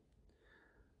from,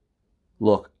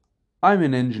 look, I'm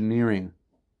in engineering,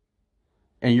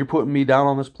 and you're putting me down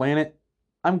on this planet,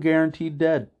 I'm guaranteed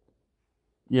dead.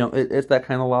 It's that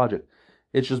kind of logic.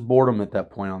 It's just boredom at that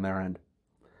point on their end.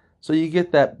 So you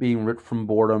get that being ripped from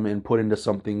boredom and put into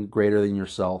something greater than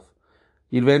yourself.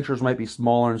 The adventures might be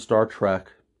smaller in Star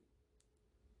Trek,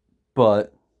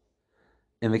 but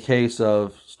in the case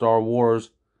of Star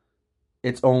Wars,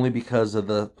 it's only because of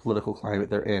the political climate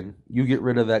they're in. You get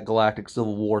rid of that galactic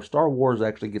civil war, Star Wars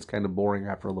actually gets kind of boring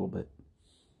after a little bit.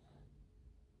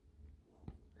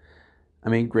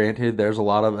 Granted, there's a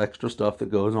lot of extra stuff that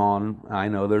goes on. I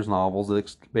know there's novels that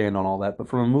expand on all that, but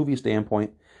from a movie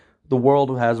standpoint, the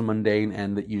world has a mundane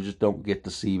end that you just don't get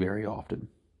to see very often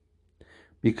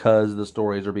because the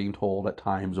stories are being told at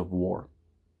times of war.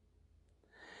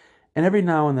 And every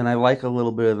now and then I like a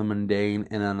little bit of the mundane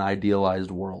in an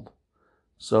idealized world.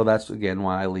 So that's, again,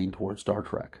 why I lean towards Star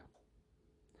Trek.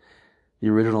 The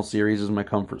original series is my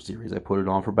comfort series. I put it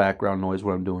on for background noise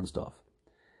when I'm doing stuff.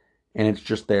 And it's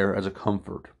just there as a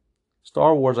comfort.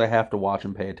 Star Wars I have to watch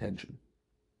and pay attention.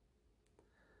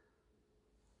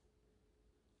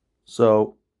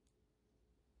 So,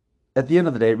 at the end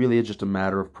of the day, it really is just a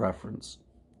matter of preference.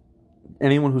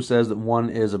 Anyone who says that one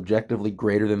is objectively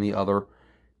greater than the other,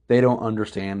 they don't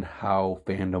understand how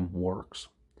fandom works.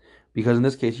 Because in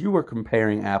this case, you are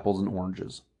comparing apples and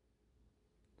oranges.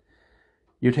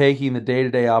 You're taking the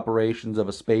day-to-day operations of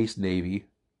a space navy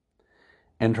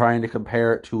and trying to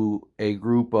compare it to a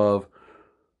group of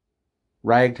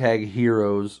ragtag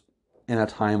heroes in a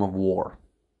time of war.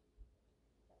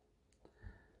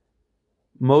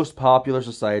 Most popular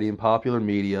society and popular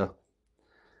media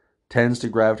tends to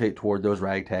gravitate toward those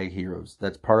ragtag heroes.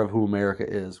 That's part of who America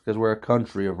is, because we're a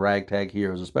country of ragtag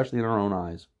heroes, especially in our own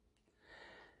eyes.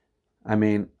 I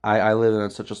live in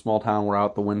such a small town where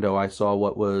out the window I saw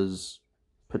what was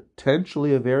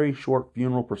potentially a very short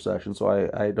funeral procession, so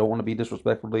I don't want to be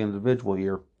disrespectfully individual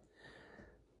here.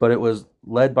 But it was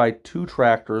led by 2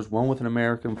 tractors, one with an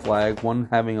American flag, one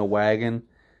having a wagon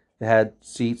that had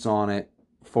seats on it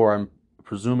for, I'm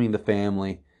presuming, the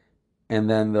family, and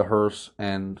then the hearse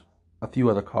and a few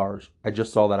other cars. I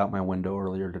just saw that out my window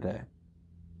earlier today.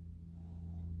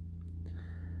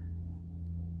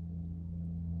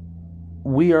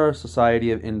 We are a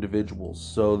society of individuals,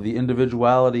 so the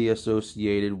individuality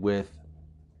associated with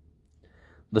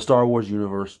the Star Wars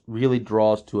universe really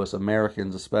draws to us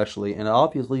Americans especially, and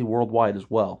obviously worldwide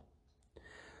as well.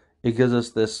 It gives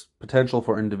us this potential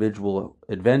for individual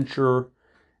adventure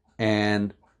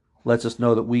and lets us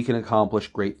know that we can accomplish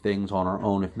great things on our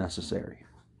own if necessary.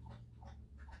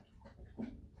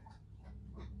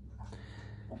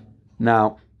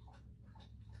 Now,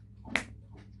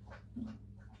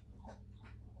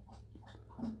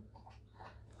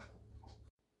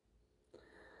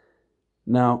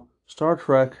 Star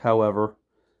Trek, however,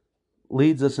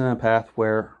 leads us in a path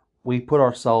where we put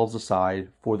ourselves aside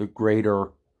for the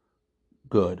greater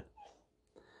good.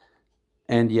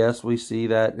 And yes, we see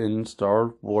that in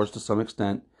Star Wars to some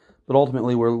extent, but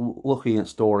ultimately we're looking at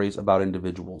stories about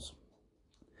individuals.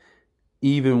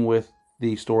 Even with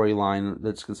the storyline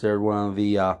that's considered one of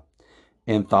the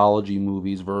anthology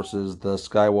movies versus the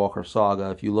Skywalker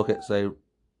saga, if you look at, say,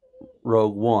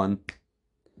 Rogue One,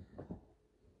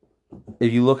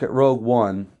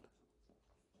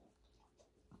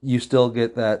 you still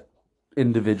get that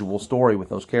individual story with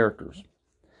those characters.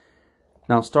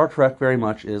 Now, Star Trek very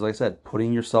much is, like I said,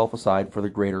 putting yourself aside for the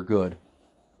greater good.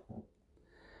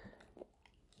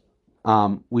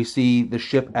 We see the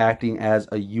ship acting as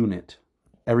a unit.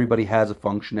 Everybody has a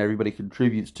function. Everybody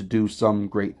contributes to do some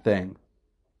great thing.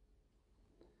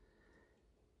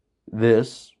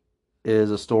 This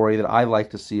is a story that I like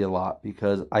to see a lot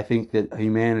because I think that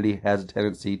humanity has a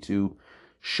tendency to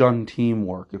shun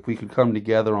teamwork. If we could come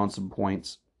together on some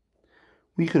points,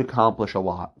 we could accomplish a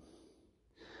lot.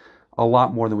 A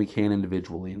lot more than we can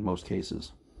individually in most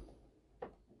cases.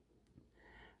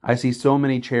 I see so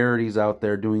many charities out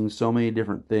there doing so many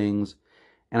different things,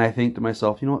 and I think to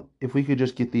myself, if we could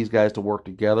just get these guys to work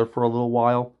together for a little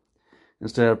while,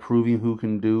 instead of proving who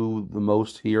can do the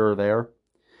most here or there,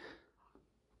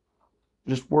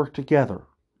 just work together.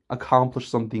 accomplish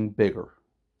something bigger.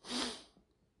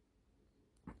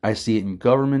 I see it in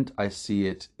government, I see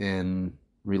it in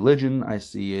religion, I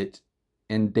see it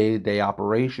in day-to-day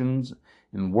operations,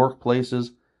 in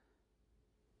workplaces.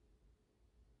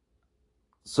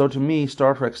 So to me,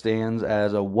 Star Trek stands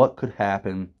as a what could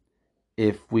happen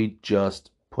if we just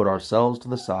put ourselves to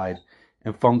the side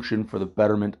and function for the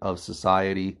betterment of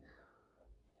society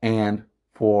and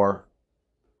for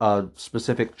a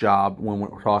specific job when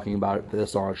we're talking about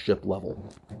this on a ship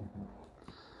level.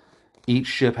 Each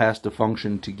ship has to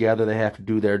function together. They have to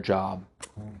do their job.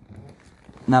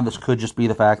 Now, this could just be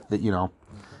the fact that,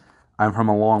 I'm from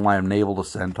a long line of naval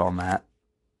descent on that.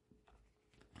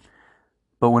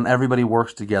 But when everybody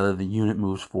works together, the unit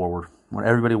moves forward. When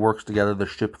everybody works together, the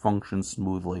ship functions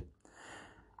smoothly.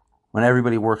 When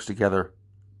everybody works together,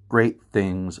 great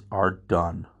things are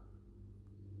done.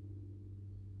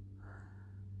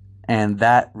 And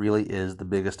that really is the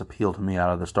biggest appeal to me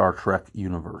out of the Star Trek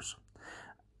universe.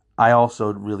 I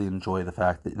also really enjoy the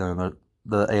fact that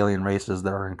the alien races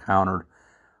that are encountered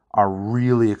are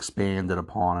really expanded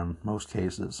upon in most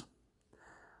cases.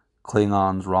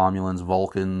 Klingons, Romulans,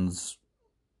 Vulcans,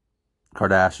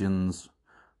 Cardassians,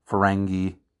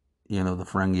 Ferengi. The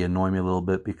Ferengi annoy me a little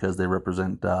bit because they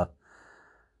represent the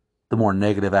more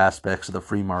negative aspects of the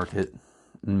free market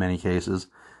in many cases.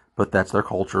 But that's their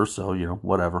culture, so,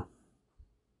 whatever.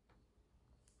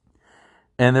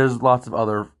 And there's lots of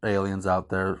other aliens out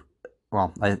there.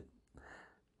 Well,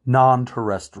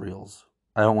 non-terrestrials.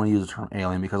 I don't want to use the term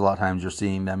alien because a lot of times you're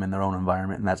seeing them in their own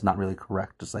environment, and that's not really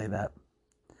correct to say that.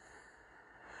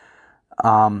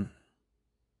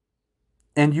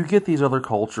 And you get these other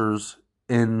cultures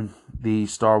in the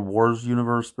Star Wars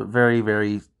universe, but very,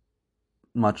 very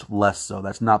much less so.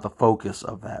 That's not the focus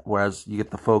of that, whereas you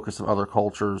get the focus of other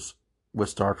cultures with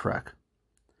Star Trek.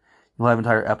 You'll have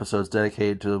entire episodes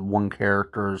dedicated to one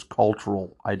character's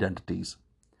cultural identities.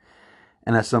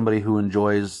 And as somebody who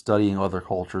enjoys studying other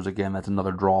cultures, again, that's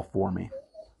another draw for me.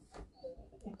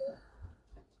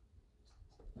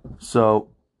 So,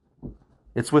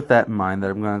 it's with that in mind that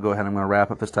I'm going to go ahead and I'm going to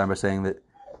wrap up this time by saying that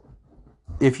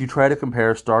if you try to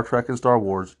compare Star Trek and Star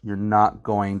Wars, you're not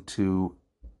going to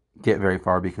get very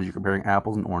far because you're comparing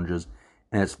apples and oranges,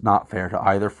 and it's not fair to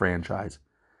either franchise.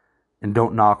 And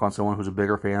don't knock on someone who's a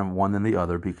bigger fan of one than the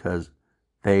other because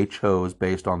they chose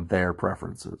based on their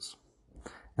preferences.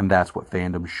 And that's what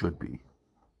fandom should be.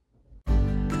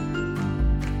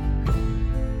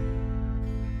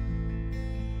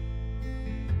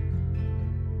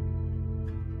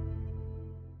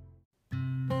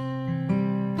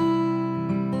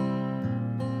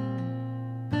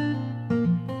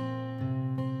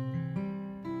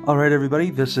 Alright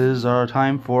everybody, this is our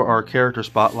time for our character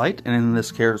spotlight, and in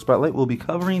this character spotlight we'll be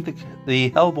covering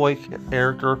the Hellboy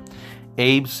character,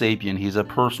 Abe Sapien. He's a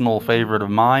personal favorite of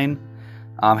mine.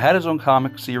 Had his own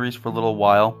comic series for a little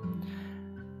while,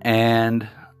 and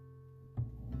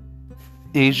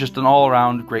he's just an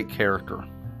all-around great character.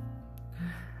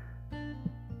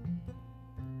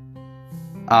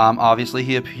 Obviously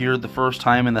he appeared the first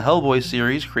time in the Hellboy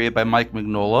series created by Mike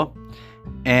Mignola,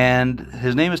 and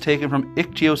his name is taken from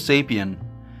Ichthyosapien,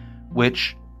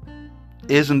 which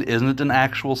isn't an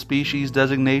actual species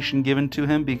designation given to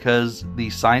him because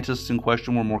the scientists in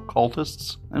question were more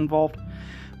cultists involved.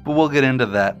 But we'll get into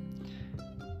that.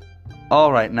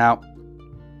 Alright, now,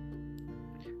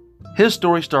 his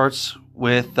story starts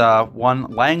with one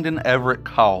Langdon Everett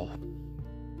Cowell,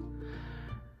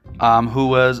 who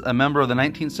was a member of the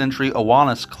 19th century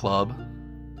Awanas Club,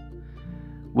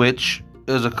 which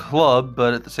is a club,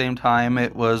 but at the same time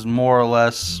it was more or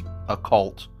less a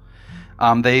cult.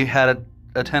 They had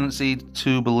a tendency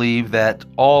to believe that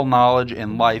all knowledge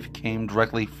and life came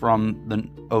directly from the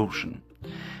ocean.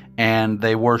 And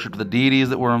they worshipped the deities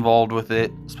that were involved with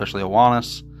it, especially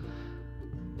Awanas.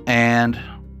 And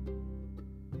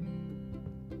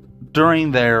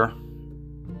during their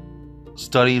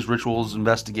studies, rituals,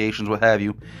 investigations, what have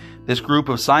you, this group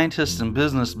of scientists and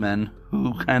businessmen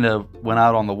who kind of went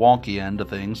out on the wonky end of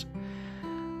things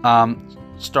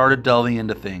started delving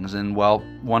into things. And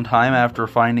one time after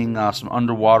finding some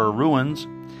underwater ruins,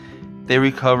 they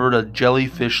recovered a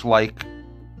jellyfish-like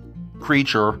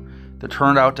creature that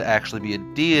turned out to actually be a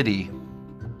deity.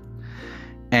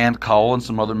 And Cowell and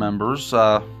some other members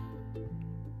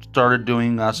started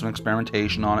doing some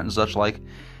experimentation on it and such like,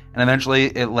 and eventually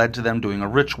it led to them doing a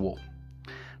ritual.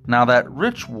 Now that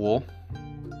ritual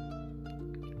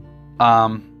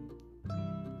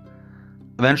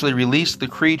eventually released the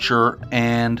creature,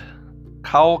 and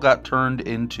Cowell got turned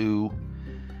into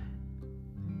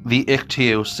the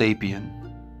Ichthyosapien.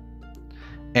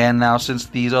 And now, since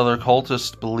these other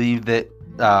cultists believe that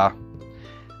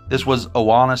this was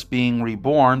Oannes being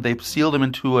reborn, they sealed him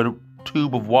into a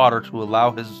tube of water to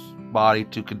allow his body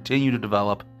to continue to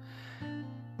develop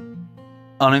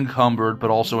unencumbered, but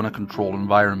also in a controlled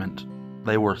environment.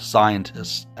 They were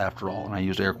scientists, after all, and I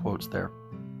used air quotes there.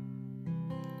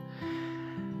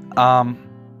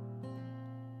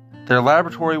 Their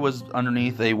laboratory was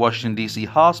underneath a Washington, D.C.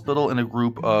 hospital in a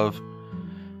group of,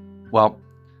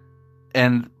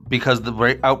 and because of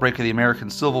the outbreak of the American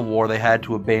Civil War, they had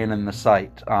to abandon the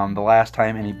site. The last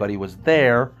time anybody was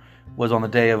there was on the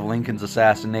day of Lincoln's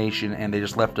assassination, and they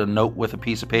just left a note with a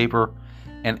piece of paper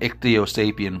and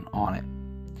Ichthyosapien on it.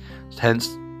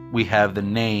 Hence, we have the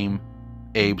name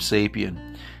Abe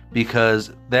Sapien. Because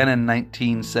then in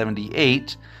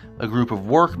 1978, a group of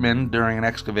workmen, during an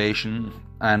excavation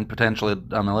and potentially a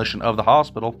demolition of the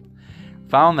hospital,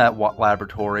 found that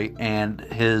laboratory, and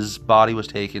his body was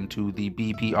taken to the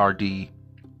BPRD.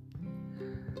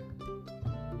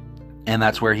 And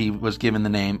that's where he was given the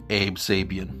name Abe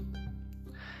Sapien.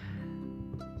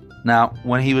 Now,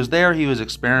 when he was there, he was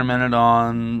experimented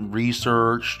on,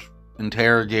 researched,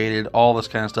 interrogated, all this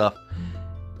kind of stuff.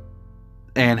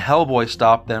 And Hellboy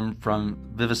stopped them from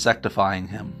vivisectifying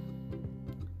him,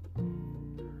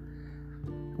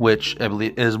 which I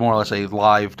believe is more or less a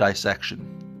live dissection.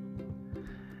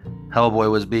 Hellboy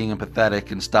was being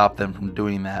empathetic and stopped them from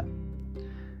doing that.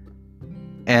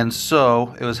 And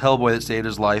so, it was Hellboy that saved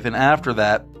his life, and after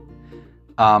that,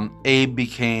 Abe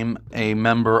became a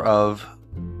member of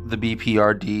the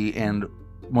BPRD, and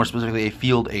more specifically a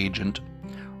field agent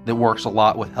that works a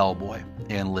lot with Hellboy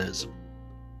and Liz.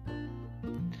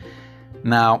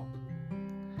 Now,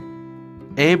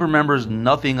 Abe remembers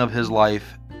nothing of his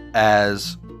life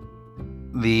as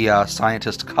the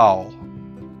scientist Cowell.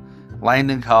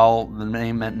 Langdon Cowell, the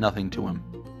name meant nothing to him.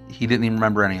 He didn't even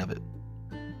remember any of it.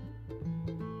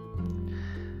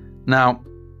 Now,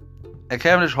 at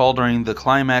Cavendish Hall during the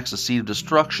climax of Seed of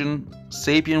Destruction,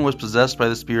 Sapien was possessed by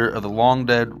the spirit of the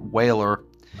long-dead whaler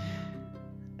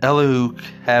Elihu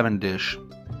Cavendish.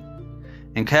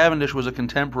 And Cavendish was a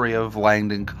contemporary of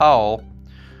Langdon Cowell,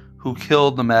 who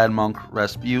killed the Mad Monk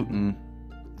Rasputin.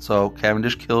 So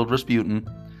Cavendish killed Rasputin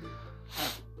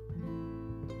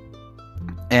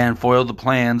and foiled the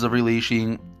plans of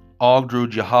releasing Ogdru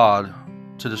Jihad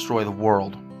to destroy the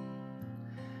world.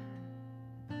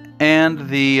 And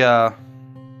the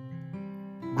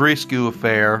Grayskew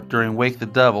affair during Wake the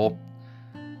Devil,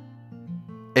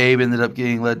 Abe ended up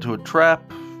getting led to a trap,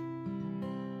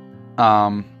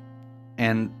 and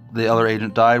the other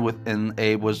agent died and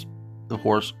Abe was, of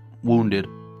course, wounded.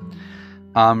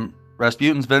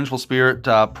 Rasputin's vengeful spirit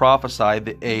prophesied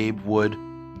that Abe would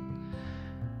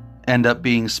end up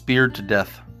being speared to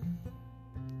death.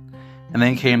 And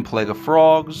then came Plague of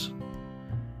Frogs,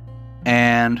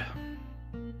 and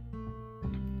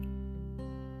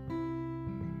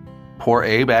poor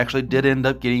Abe actually did end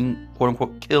up getting,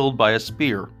 quote-unquote, killed by a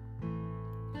spear.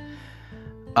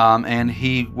 And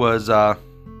he was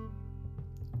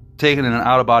taken in an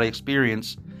out-of-body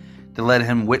experience that let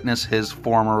him witness his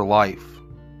former life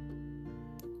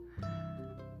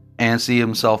and see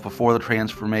himself before the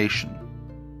transformation.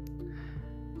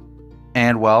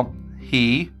 And, well,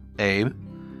 he, Abe,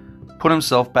 put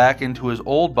himself back into his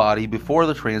old body before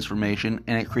the transformation,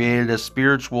 and it created a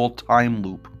spiritual time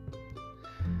loop.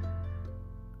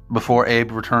 Before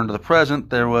Abe returned to the present,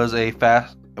 there was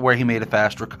where he made a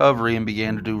fast recovery and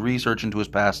began to do research into his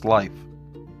past life.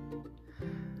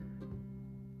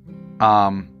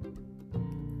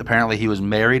 Apparently he was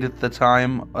married at the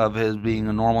time of his being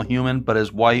a normal human, but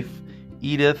his wife,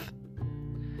 Edith,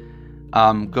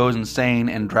 goes insane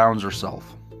and drowns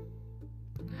herself.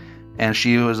 And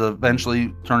she was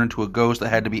eventually turned into a ghost that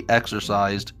had to be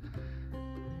exorcised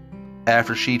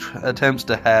after she attempts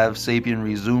to have Sapien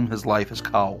resume his life as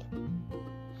Cowell.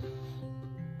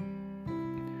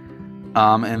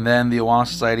 And then the Oannes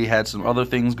Society had some other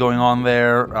things going on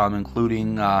there,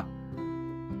 including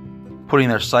putting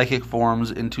their psychic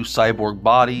forms into cyborg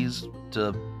bodies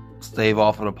to stave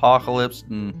off an apocalypse,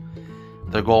 and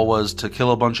their goal was to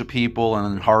kill a bunch of people and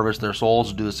then harvest their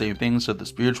souls to do the same thing so that the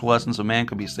spiritual essence of man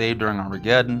could be saved during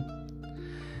Armageddon.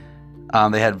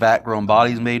 They had vat-grown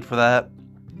bodies made for that,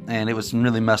 and it was some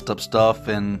really messed up stuff,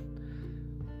 and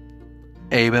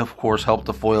Abe, of course, helped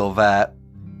to foil that.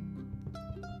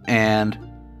 And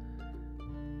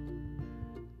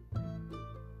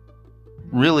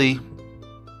really,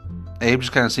 Abe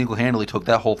just kind of single-handedly took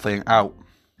that whole thing out.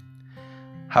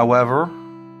 However,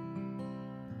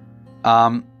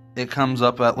 it comes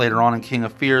up later on in King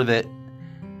of Fear that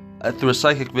through a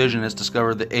psychic vision, it's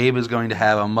discovered that Abe is going to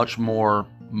have a much more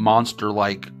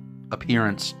monster-like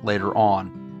appearance later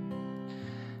on.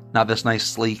 not this nice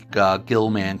sleek gill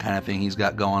man kind of thing he's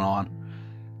got going on.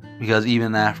 Because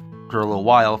even after a little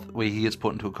while, when he gets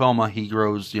put into a coma, he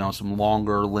grows, some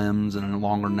longer limbs and a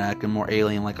longer neck and more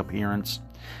alien-like appearance.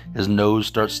 His nose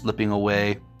starts slipping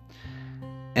away,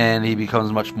 and he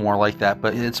becomes much more like that.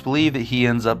 But it's believed that he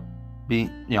ends up being,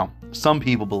 some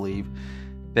people believe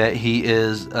that he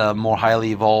is a more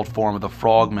highly evolved form of the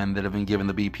frogmen that have been giving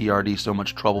the BPRD so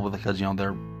much trouble because,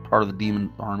 they're part of the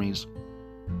demon armies.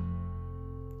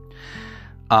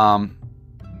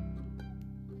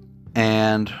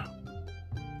 And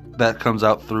that comes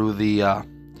out through the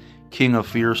King of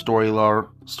Fear story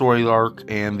arc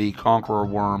and the Conqueror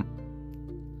Worm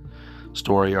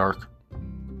story arc.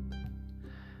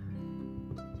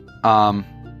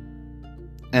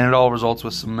 And it all results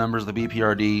with some members of the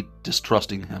BPRD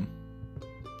distrusting him.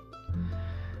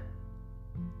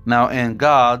 Now, in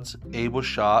Gods, Abe was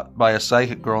shot by a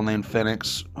psychic girl named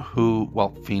Phoenix,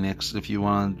 Phoenix, if you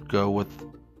want to go with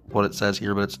what it says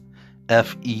here, but it's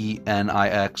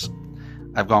F-E-N-I-X.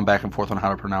 I've gone back and forth on how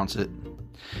to pronounce it.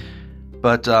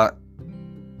 But the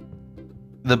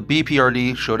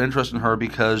BPRD showed interest in her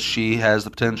because she has the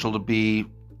potential to be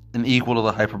an equal to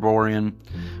the Hyperborean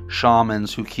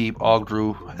shamans who keep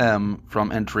Ogdru-Hem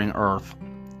from entering Earth.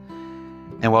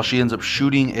 And while she ends up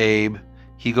shooting Abe,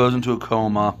 he goes into a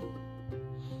coma.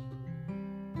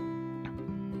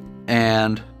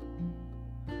 And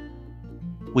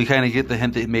we kind of get the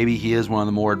hint that maybe he is one of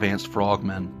the more advanced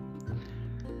frogmen.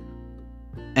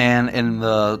 And in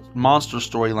the monster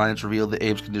storyline, it's revealed that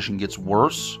Abe's condition gets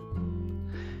worse.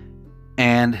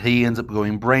 And he ends up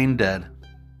going brain dead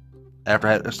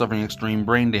after suffering extreme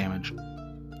brain damage.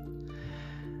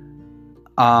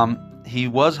 He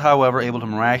was, however, able to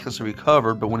miraculously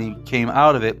recover, but when he came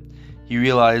out of it, he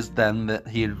realized then that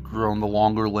he had grown the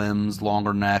longer limbs,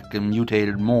 longer neck, and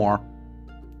mutated more.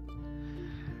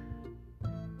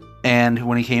 And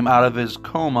when he came out of his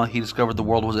coma, he discovered the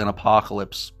world was in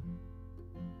apocalypse.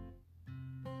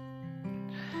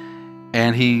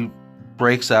 And he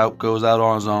breaks out, goes out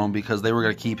on his own, because they were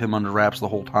going to keep him under wraps the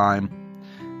whole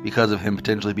time, because of him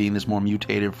potentially being this more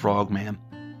mutated frogman.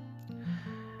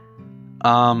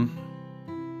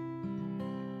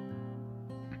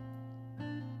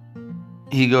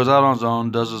 He goes out on his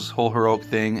own, does this whole heroic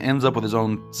thing, ends up with his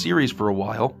own series for a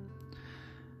while.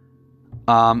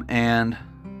 And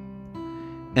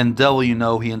in Devil You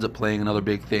Know, he ends up playing another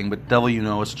big thing. But Devil You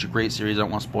Know is such a great series, I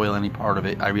don't want to spoil any part of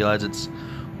it. I realize it's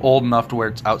old enough to where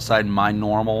it's outside my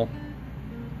normal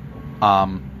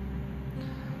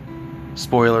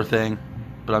spoiler thing.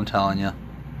 But I'm telling you,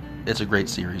 it's a great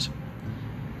series.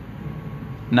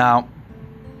 Now,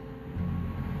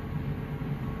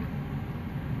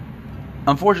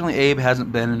 unfortunately, Abe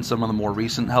hasn't been in some of the more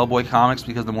recent Hellboy comics,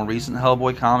 because the more recent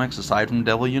Hellboy comics, aside from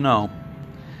Devil You Know,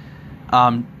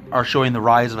 are showing the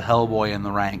rise of Hellboy in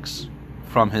the ranks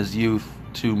from his youth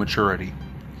to maturity.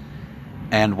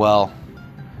 And, well,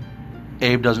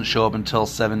 Abe doesn't show up until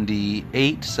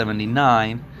 78,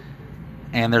 79,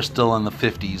 and they're still in the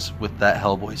 50s with that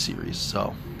Hellboy series,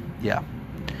 so, yeah.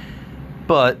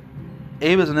 But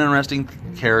Abe is an interesting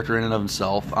character in and of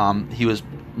himself. He was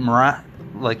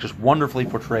just wonderfully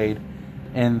portrayed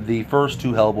in the first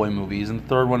two Hellboy movies. In the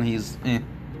third one, he's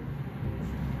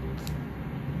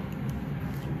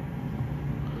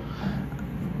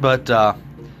But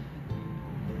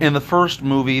in the first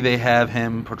movie, they have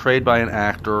him portrayed by an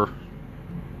actor,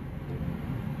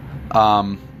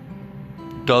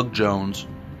 Doug Jones,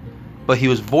 but he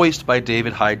was voiced by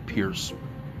David Hyde Pierce,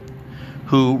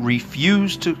 who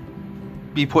refused to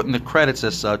be put in the credits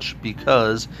as such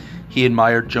because he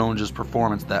admired Jones's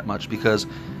performance that much, because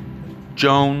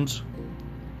Jones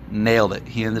nailed it.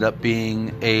 He ended up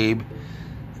being Abe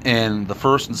in the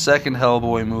first and second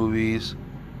Hellboy movies,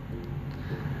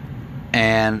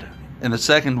 and in the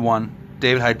second one,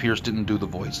 David Hyde Pierce didn't do the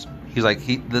voice. He's like,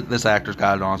 this actor's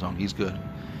got it on his own. He's good.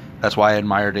 That's why I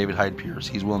admire David Hyde Pierce.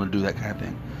 He's willing to do that kind of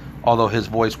thing. Although his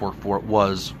voice work for it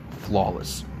was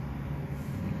flawless.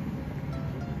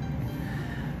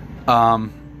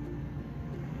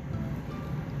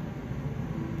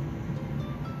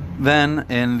 Then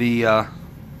in the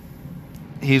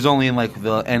he's only in like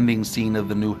the ending scene of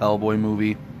the new Hellboy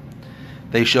movie.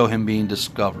 They show him being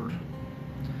discovered.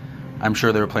 I'm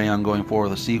sure they were planning on going forward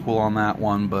with a sequel on that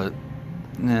one, but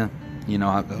you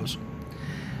know how it goes.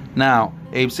 Now,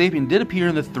 Abe Sapien did appear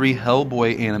in the 3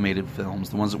 Hellboy animated films,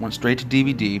 the ones that went straight to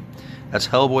DVD. That's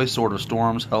Hellboy Sword of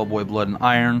Storms, Hellboy Blood and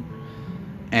Iron,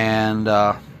 and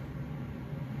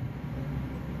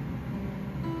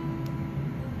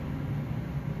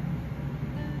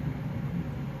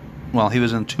well, he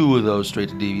was in 2 of those straight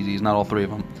to DVDs, not all 3 of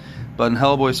them. But in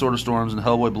Hellboy Sword of Storms and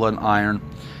Hellboy Blood and Iron,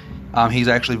 he's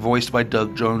actually voiced by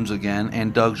Doug Jones again,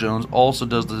 and Doug Jones also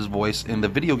does his voice in the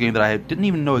video game that I didn't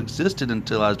even know existed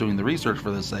until I was doing the research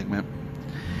for this segment.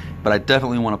 But I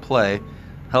definitely want to play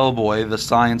Hellboy, The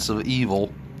Science of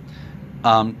Evil.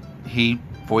 He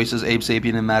voices Abe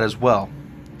Sapien in that as well.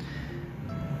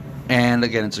 And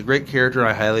again, it's a great character.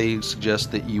 I highly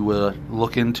suggest that you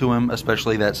look into him,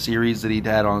 especially that series that he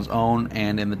had on his own,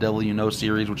 and in the Devil You Know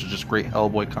series, which is just great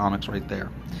Hellboy comics right there.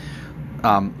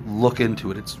 Look into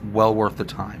it. It's well worth the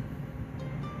time.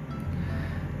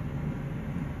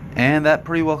 And that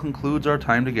pretty well concludes our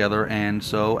time together. And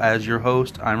so, as your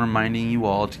host, I'm reminding you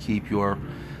all to keep your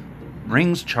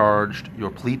rings charged,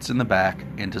 your pleats in the back,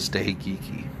 and to stay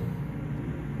geeky.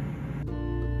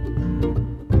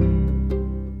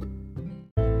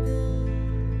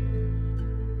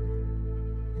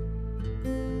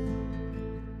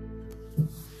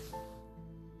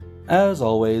 As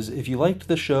always, if you liked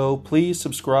the show, please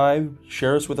subscribe,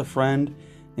 share us with a friend,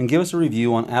 and give us a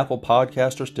review on Apple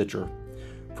Podcast or Stitcher.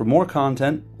 For more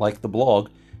content, like the blog,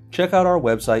 check out our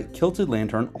website, Kilted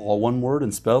Lantern, all one word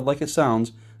and spelled like it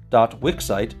sounds,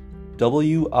 .wixsite,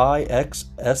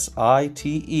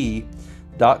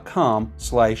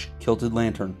 wixite.com/Kilted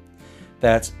Lantern.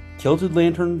 That's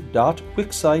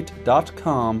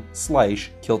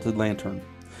kiltedlantern.wixsite.com/Kilted Lantern.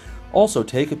 Also,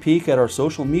 take a peek at our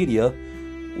social media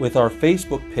with our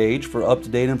Facebook page for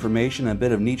up-to-date information and a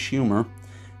bit of niche humor,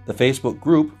 the Facebook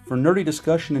group for nerdy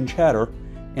discussion and chatter,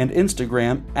 and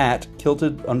Instagram at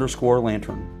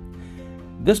 @kilted_lantern.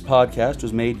 This podcast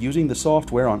was made using the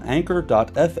software on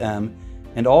Anchor.fm,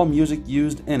 and all music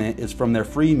used in it is from their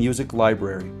free music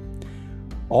library.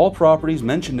 All properties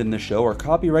mentioned in this show are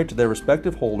copyright to their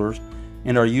respective holders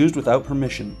and are used without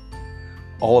permission.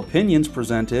 All opinions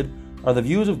presented are the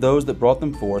views of those that brought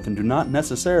them forth and do not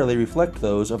necessarily reflect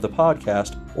those of the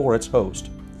podcast or its host.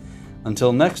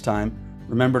 Until next time,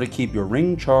 remember to keep your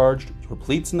ring charged, your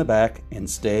pleats in the back, and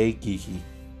stay geeky.